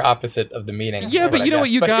entire opposite of the meaning. Yeah, but you know what?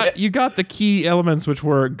 You got the key elements, which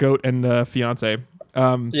were goat and fiance.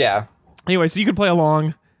 Yeah. Anyway, so you can play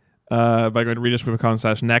along. by going to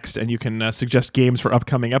readishmovicon.com/next, and you can suggest games for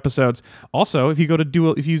upcoming episodes. Also, if you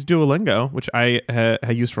use Duolingo, which I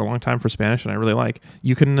used for a long time for Spanish and I really like,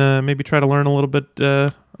 you can maybe try to learn a little bit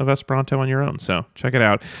of Esperanto on your own. So check it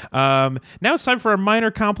out. Now it's time for a minor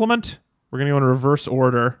compliment. We're going to go in reverse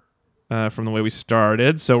order from the way we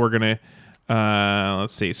started. So we're going to,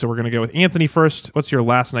 let's see. So we're going to go with Anthony first. What's your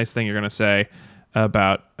last nice thing you're going to say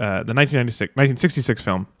about the 1966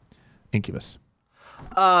 film, Incubus?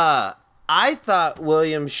 I thought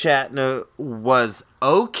William Shatner was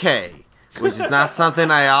okay, which is not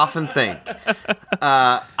something I often think.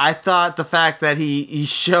 I thought the fact that he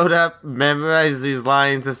showed up, memorized these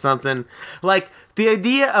lines or something, like the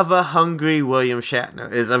idea of a hungry William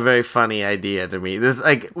Shatner is a very funny idea to me. This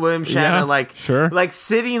like William Shatner, like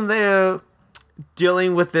sitting there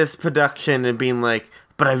dealing with this production and being like,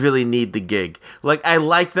 but I really need the gig. Like, I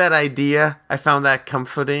like that idea. I found that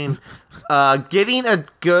comforting. Getting a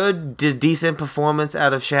good, decent performance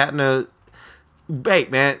out of Shatner. Hey,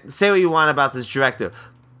 man, say what you want about this director.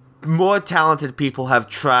 More talented people have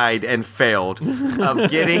tried and failed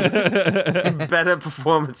of getting better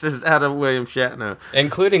performances out of William Shatner.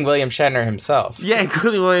 Including William Shatner himself. Yeah,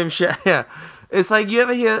 including William Shatner. Yeah. It's like, you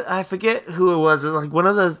ever hear, I forget who it was, but like one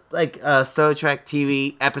of those like Star Trek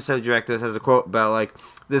TV episode directors has a quote about like,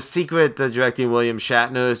 the secret to directing William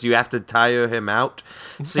Shatner is you have to tire him out.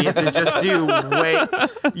 So you have to just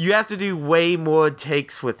do way more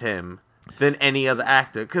takes with him than any other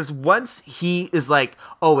actor. Because once he is like,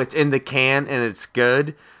 oh, it's in the can and it's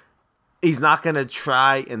good, he's not going to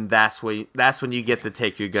try, and that's when you get the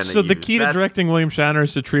take you're going to use. So the key to directing William Shatner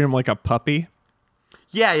is to treat him like a puppy?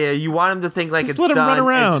 Yeah, you want him to think like just it's let him done run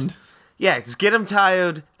around. Just get him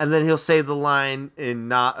tired, and then he'll say the line in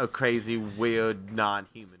not a crazy, weird,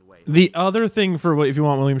 non-human way. The other thing for if you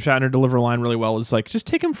want William Shatner to deliver a line really well is like, just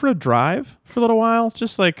take him for a drive for a little while.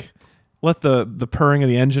 Just like let the purring of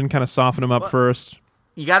the engine kind of soften him up first.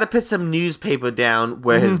 You got to put some newspaper down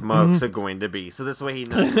where his marks are going to be, so this way he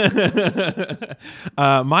knows.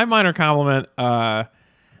 My minor compliment, I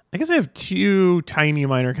guess I have two tiny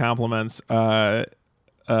minor compliments.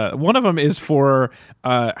 One of them is for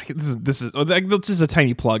this is just a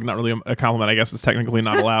tiny plug, not really a compliment. I guess it's technically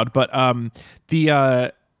not allowed, but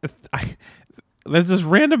there's this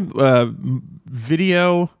random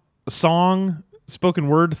video song spoken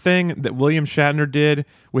word thing that William Shatner did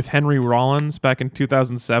with Henry Rollins back in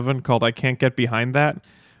 2007 called "I Can't Get Behind That,"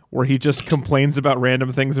 where he just complains about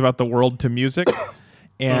random things about the world to music,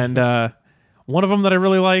 and one of them that I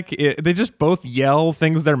really like, they just both yell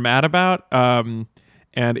things they're mad about.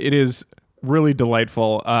 And it is really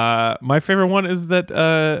delightful. My favorite one is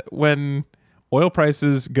that when oil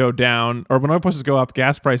prices go down, or when oil prices go up,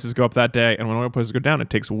 gas prices go up that day. And when oil prices go down, it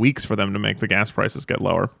takes weeks for them to make the gas prices get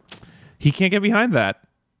lower. He can't get behind that.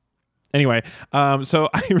 Anyway, so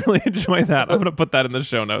I really enjoy that. I'm going to put that in the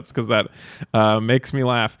show notes because that makes me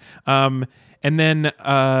laugh. And then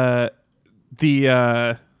also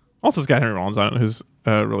it's got Henry Rollins on it, who's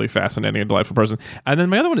a really fascinating and delightful person. And then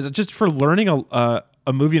my other one is just for learning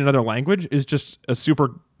a movie in another language is just a super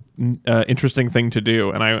interesting thing to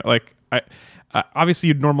do. And I obviously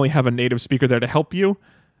you'd normally have a native speaker there to help you,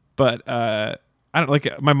 but I don't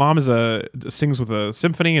like. My mom sings with a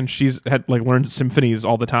symphony, and she's had learned symphonies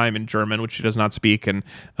all the time in German, which she does not speak, and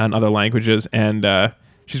other languages. And I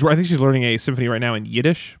think she's learning a symphony right now in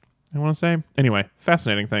Yiddish, I want to say. Anyway,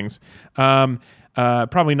 fascinating things.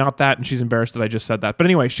 Probably not that, and she's embarrassed that I just said that. But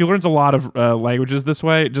anyway, she learns a lot of languages this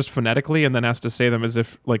way, just phonetically, and then has to say them as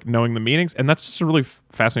if knowing the meanings. And that's just a really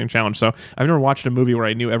fascinating challenge. So I've never watched a movie where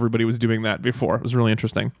I knew everybody was doing that before. It was really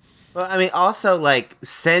interesting. Well, I mean, also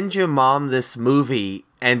send your mom this movie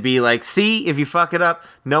and be like, see, if you fuck it up,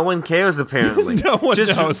 no one cares apparently. No one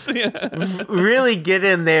knows. Really get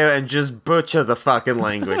in there and just butcher the fucking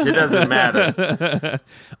language. It doesn't matter.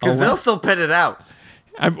 Because they'll still put it out.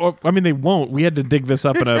 I mean, they won't. We had to dig this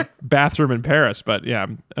up in a bathroom in Paris, but yeah,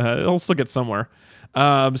 it'll still get somewhere.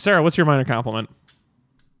 Sarah, what's your minor compliment?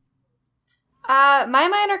 My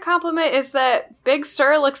minor compliment is that Big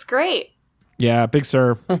Sur looks great. Yeah, Big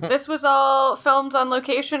Sur. This was all filmed on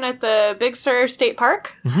location at the Big Sur State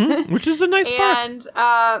Park. Mm-hmm. Which is a nice park. And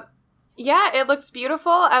yeah, it looks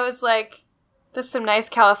beautiful. I was like, this is some nice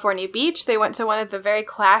California beach. They went to one of the very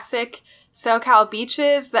classic SoCal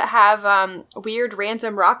beaches that have weird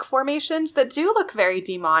random rock formations that do look very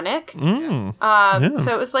demonic. Yeah.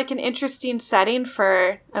 So it was like an interesting setting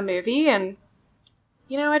for a movie, and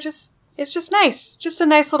it's just nice. Just a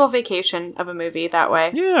nice little vacation of a movie that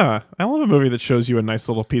way. Yeah, I love a movie that shows you a nice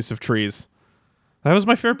little piece of trees. That was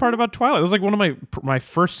my favorite part about Twilight. It was like one of my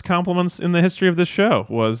first compliments in the history of this show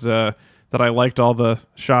was that I liked all the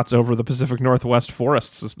shots over the Pacific Northwest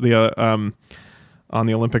forests on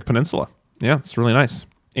the Olympic Peninsula. Yeah, it's really nice.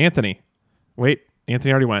 Anthony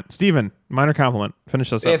already went. Steven, minor compliment. Finish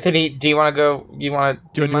this up. Anthony, do you want to go? You want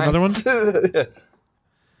to do another one?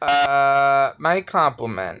 My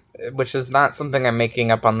compliment, which is not something I'm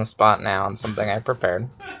making up on the spot now, and something I prepared,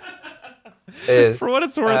 is for what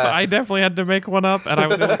it's worth. I definitely had to make one up, and I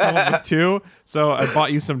was able to come up with two, so I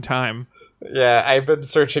bought you some time. Yeah, I've been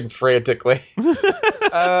searching frantically.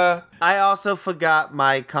 I also forgot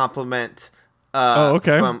my compliment.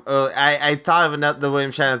 Okay. I thought of the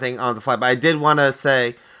William Shatner thing on the fly, but I did want to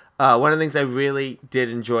say one of the things I really did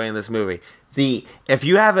enjoy in this movie. If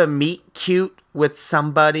you have a meet cute with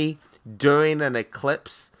somebody during an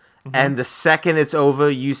eclipse, and the second it's over,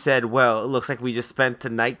 you said, well, it looks like we just spent the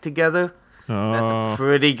night together. That's a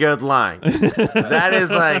pretty good line. That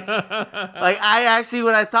is like I actually,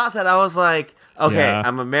 when I thought that, I was like, okay,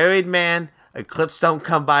 I'm a married man. Eclipse don't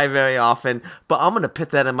come by very often, but I'm going to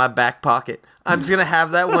put that in my back pocket. I'm just going to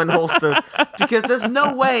have that one holstered because there's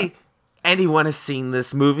no way anyone has seen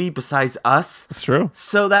this movie besides us. It's true.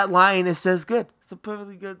 So that line is just good. It's a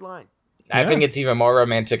perfectly good line. I think it's even more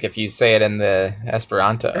romantic if you say it in the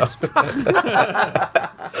Esperanto.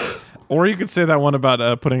 Or you could say that one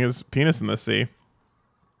about putting his penis in the sea.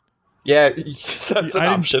 Yeah, that's an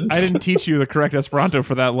option. I didn't teach you the correct Esperanto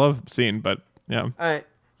for that love scene, but yeah. All right.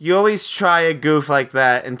 You always try a goof like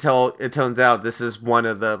that until it turns out this is one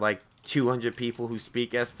of the 200 people who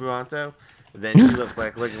speak Esperanto. Then you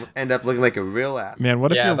end up looking like a real ass. Man,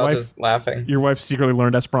 what if your wife secretly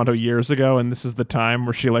learned Esperanto years ago, and this is the time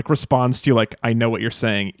where she responds to you I know what you're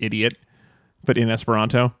saying, idiot, but in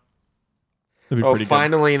Esperanto? That'd be pretty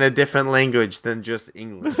finally good. In a different language than just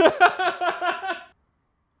English.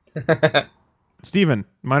 Steven,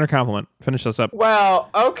 minor compliment. Finish this up. Well,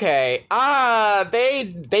 okay.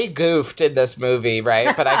 They goofed in this movie,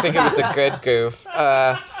 right? But I think it was a good goof.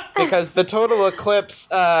 Because the total eclipse,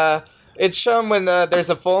 it's shown when there's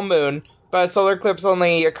a full moon, but a solar eclipse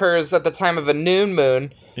only occurs at the time of a noon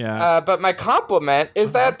moon. Yeah. But my compliment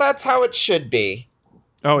is that that's how it should be.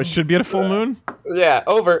 Oh, it should be at a full moon? Yeah,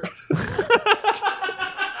 over.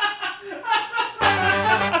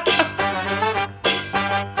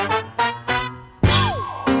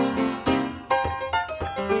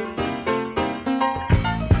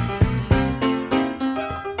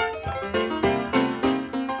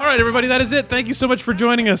 All right, everybody, that is it. Thank you so much for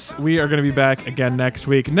joining us. We are going to be back again next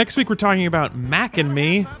week. Next week, we're talking about Mac and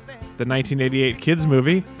Me, the 1988 kids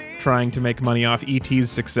movie, trying to make money off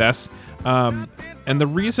E.T.'s success. And the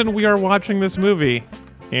reason we are watching this movie,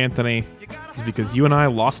 Anthony, is because you and I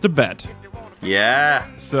lost a bet. Yeah.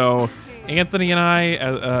 So Anthony and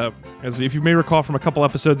I, as if you may recall from a couple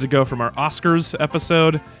episodes ago from our Oscars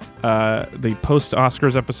episode, the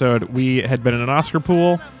post-Oscars episode, we had been in an Oscar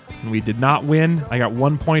pool, and we did not win. I got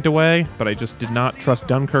 1 point away, but I just did not trust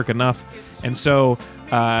Dunkirk enough. And so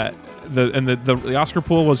the Oscar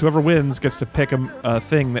pool was whoever wins gets to pick a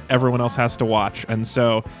thing that everyone else has to watch. And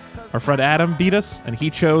so our friend Adam beat us, and he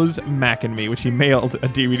chose Mac and Me, which he mailed a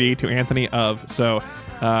DVD to Anthony of. So,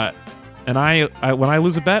 and I when I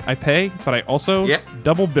lose a bet, I pay, but I also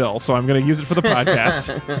double bill. So I'm going to use it for the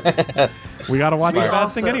podcast. We got to watch the bad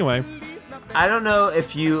thing anyway. I don't know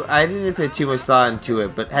if I didn't put too much thought into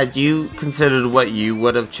it, but had you considered what you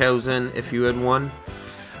would have chosen if you had won?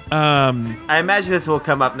 I imagine this will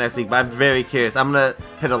come up next week, but I'm very curious. I'm going to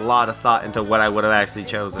put a lot of thought into what I would have actually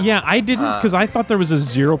chosen. Yeah, I didn't, because I thought there was a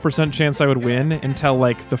 0% chance I would win until,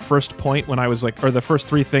 the first point when I was, or the first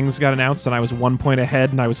three things got announced, and I was 1 point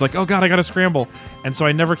ahead, and I was like, oh god, I gotta scramble. And so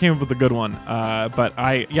I never came up with a good one. But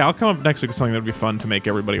I'll come up next week with something that would be fun to make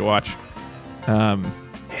everybody watch.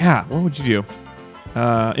 Yeah, what would you do?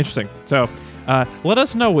 Interesting. So, let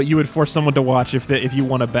us know what you would force someone to watch if you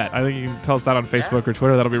want to bet. I think you can tell us that on Facebook or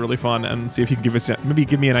Twitter. That'll be really fun, and see if you can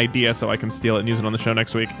give me an idea so I can steal it and use it on the show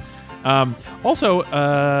next week. Also,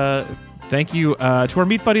 thank you to our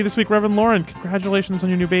meat buddy this week, Reverend Lauren. Congratulations on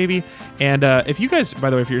your new baby. And if you guys, by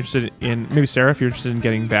the way, if you're interested in, maybe Sarah, if you're interested in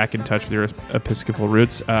getting back in touch with your Episcopal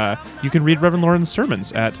roots, you can read Reverend Lauren's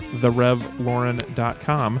sermons at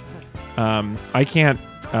therevlauren.com. I can't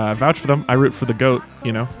vouch for them. I root for the goat,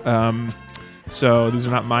 so these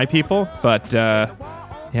are not my people, but they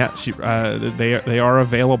are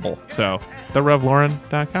available. So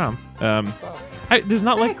therevlauren.com. There's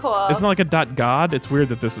not Very cool. It's not like a .god. It's weird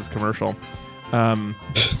that this is commercial. No?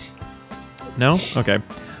 Okay.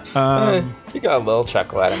 You got a little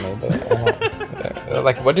chuckle out of me, but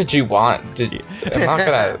what did you want?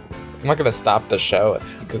 I'm not gonna stop the show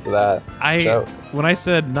because of that joke. When I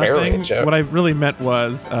said nothing, what I really meant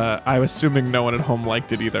was I was assuming no one at home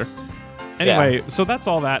liked it either. Anyway, so that's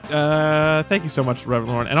all that. Thank you so much,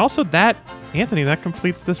 Reverend Lauren. And also that, Anthony, that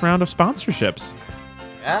completes this round of sponsorships.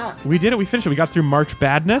 Yeah. We did it. We finished it. We got through March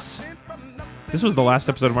Badness. This was the last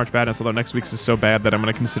episode of March Badness, although next week's is so bad that I'm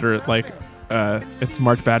going to consider it like it's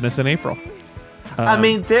March Badness in April. I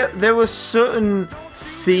mean, there were certain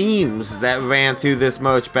themes that ran through this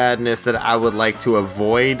March Badness that I would like to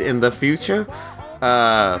avoid in the future.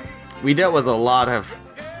 We dealt with a lot of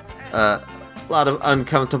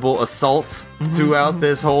uncomfortable assaults throughout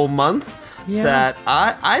this whole month. Yeah. That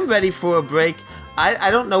I'm ready for a break.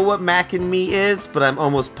 I don't know what Mac and Me is, but I'm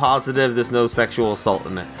almost positive there's no sexual assault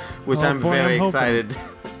in it, which I'm very excited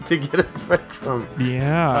to get a break from.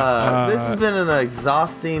 Yeah. This has been an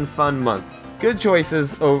exhausting, fun month. Good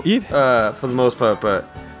choices for the most part, but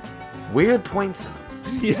weird points.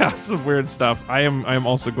 Yeah, some weird stuff. I am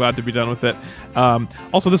also glad to be done with it.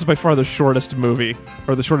 Also, this is by far the shortest movie,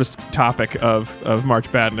 or the shortest topic of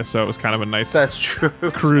March Badness, so it was kind of a nice... That's true.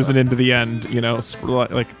 Cruising into the end,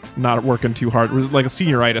 like not working too hard. It was like a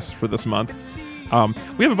senioritis for this month.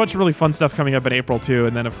 We have a bunch of really fun stuff coming up in April, too,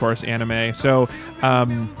 and then, of course, anime. So,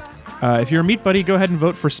 if you're a Meat Buddy, go ahead and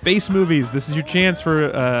vote for space movies. This is your chance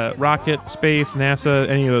for rocket, space, NASA,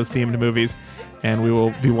 any of those themed movies. And we will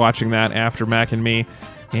be watching that after Mac and Me.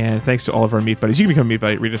 And thanks to all of our Meat Buddies. You can become a Meat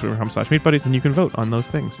Buddy at reddit.com/Meat Buddies, and you can vote on those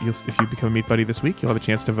things. If you become a Meat Buddy this week, you'll have a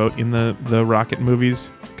chance to vote in the Rocket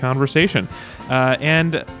Movies conversation.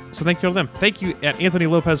 And so thank you to them. Thank you at Anthony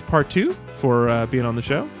Lopez Part 2 for being on the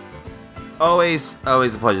show. Always a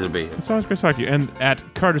pleasure to be here. It's always great to talk to you. And at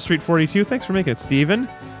Carter Street 42, thanks for making it, Steven.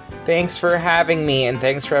 Thanks for having me, and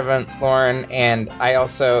thanks, Reverend Lauren. And I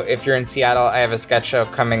also, if you're in Seattle, I have a sketch show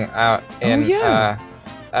coming out in the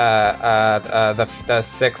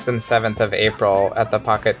 6th and 7th of April at the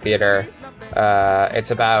Pocket Theater.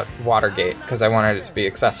 It's about Watergate, because I wanted it to be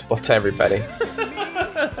accessible to everybody.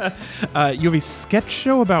 You have a sketch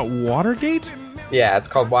show about Watergate? Yeah, it's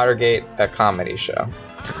called Watergate, a comedy show.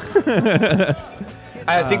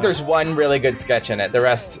 I think there's one really good sketch in it. The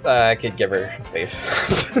rest, I could give her leave.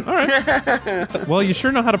 All right. Well, you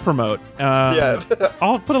sure know how to promote. Yeah.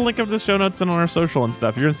 I'll put a link up to the show notes and on our social and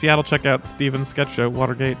stuff. If you're in Seattle, check out Steven's sketch show,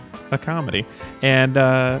 Watergate, a comedy. And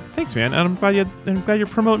thanks, man. And I'm glad you're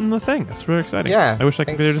promoting the thing. It's really exciting. Yeah. I wish I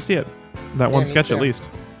could be there to see it. That one sketch at least.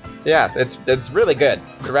 Yeah, it's really good.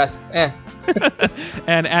 The rest,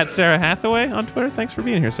 And at Sarah Hathaway on Twitter. Thanks for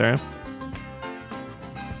being here, Sarah.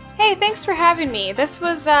 Hey, thanks for having me. This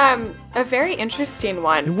was a very interesting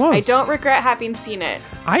one. It was. I don't regret having seen it.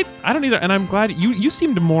 I don't either, and I'm glad you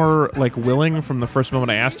seemed more like willing from the first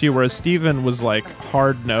moment I asked you, whereas Steven was like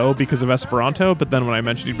hard no because of Esperanto, but then when I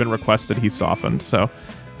mentioned he'd been requested, he softened. So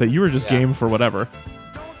that you were just game for whatever.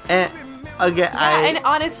 And again, and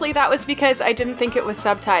honestly, that was because I didn't think it was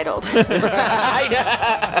subtitled.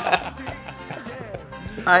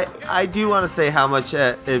 I do want to say how much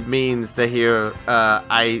it means to hear.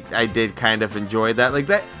 I did kind of enjoy that. Like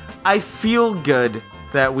that, I feel good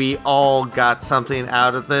that we all got something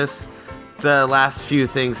out of this. The last few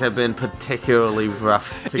things have been particularly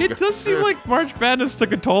rough. It does seem like March Madness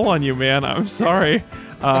took a toll on you, man. I'm sorry.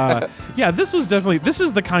 Yeah, this is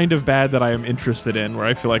the kind of bad that I am interested in, where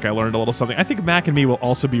I feel like I learned a little something. I think Mac and Me will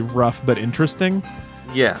also be rough but interesting.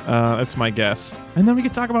 Yeah, that's my guess. And then we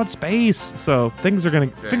can talk about space. So things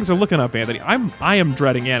are looking up, Anthony. I am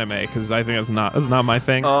dreading anime because I think that's not my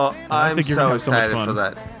thing. Oh, I think you're so excited for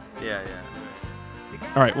that. Yeah.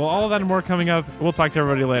 All right. Well, all of that and more coming up. We'll talk to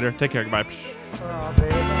everybody later. Take care. Goodbye.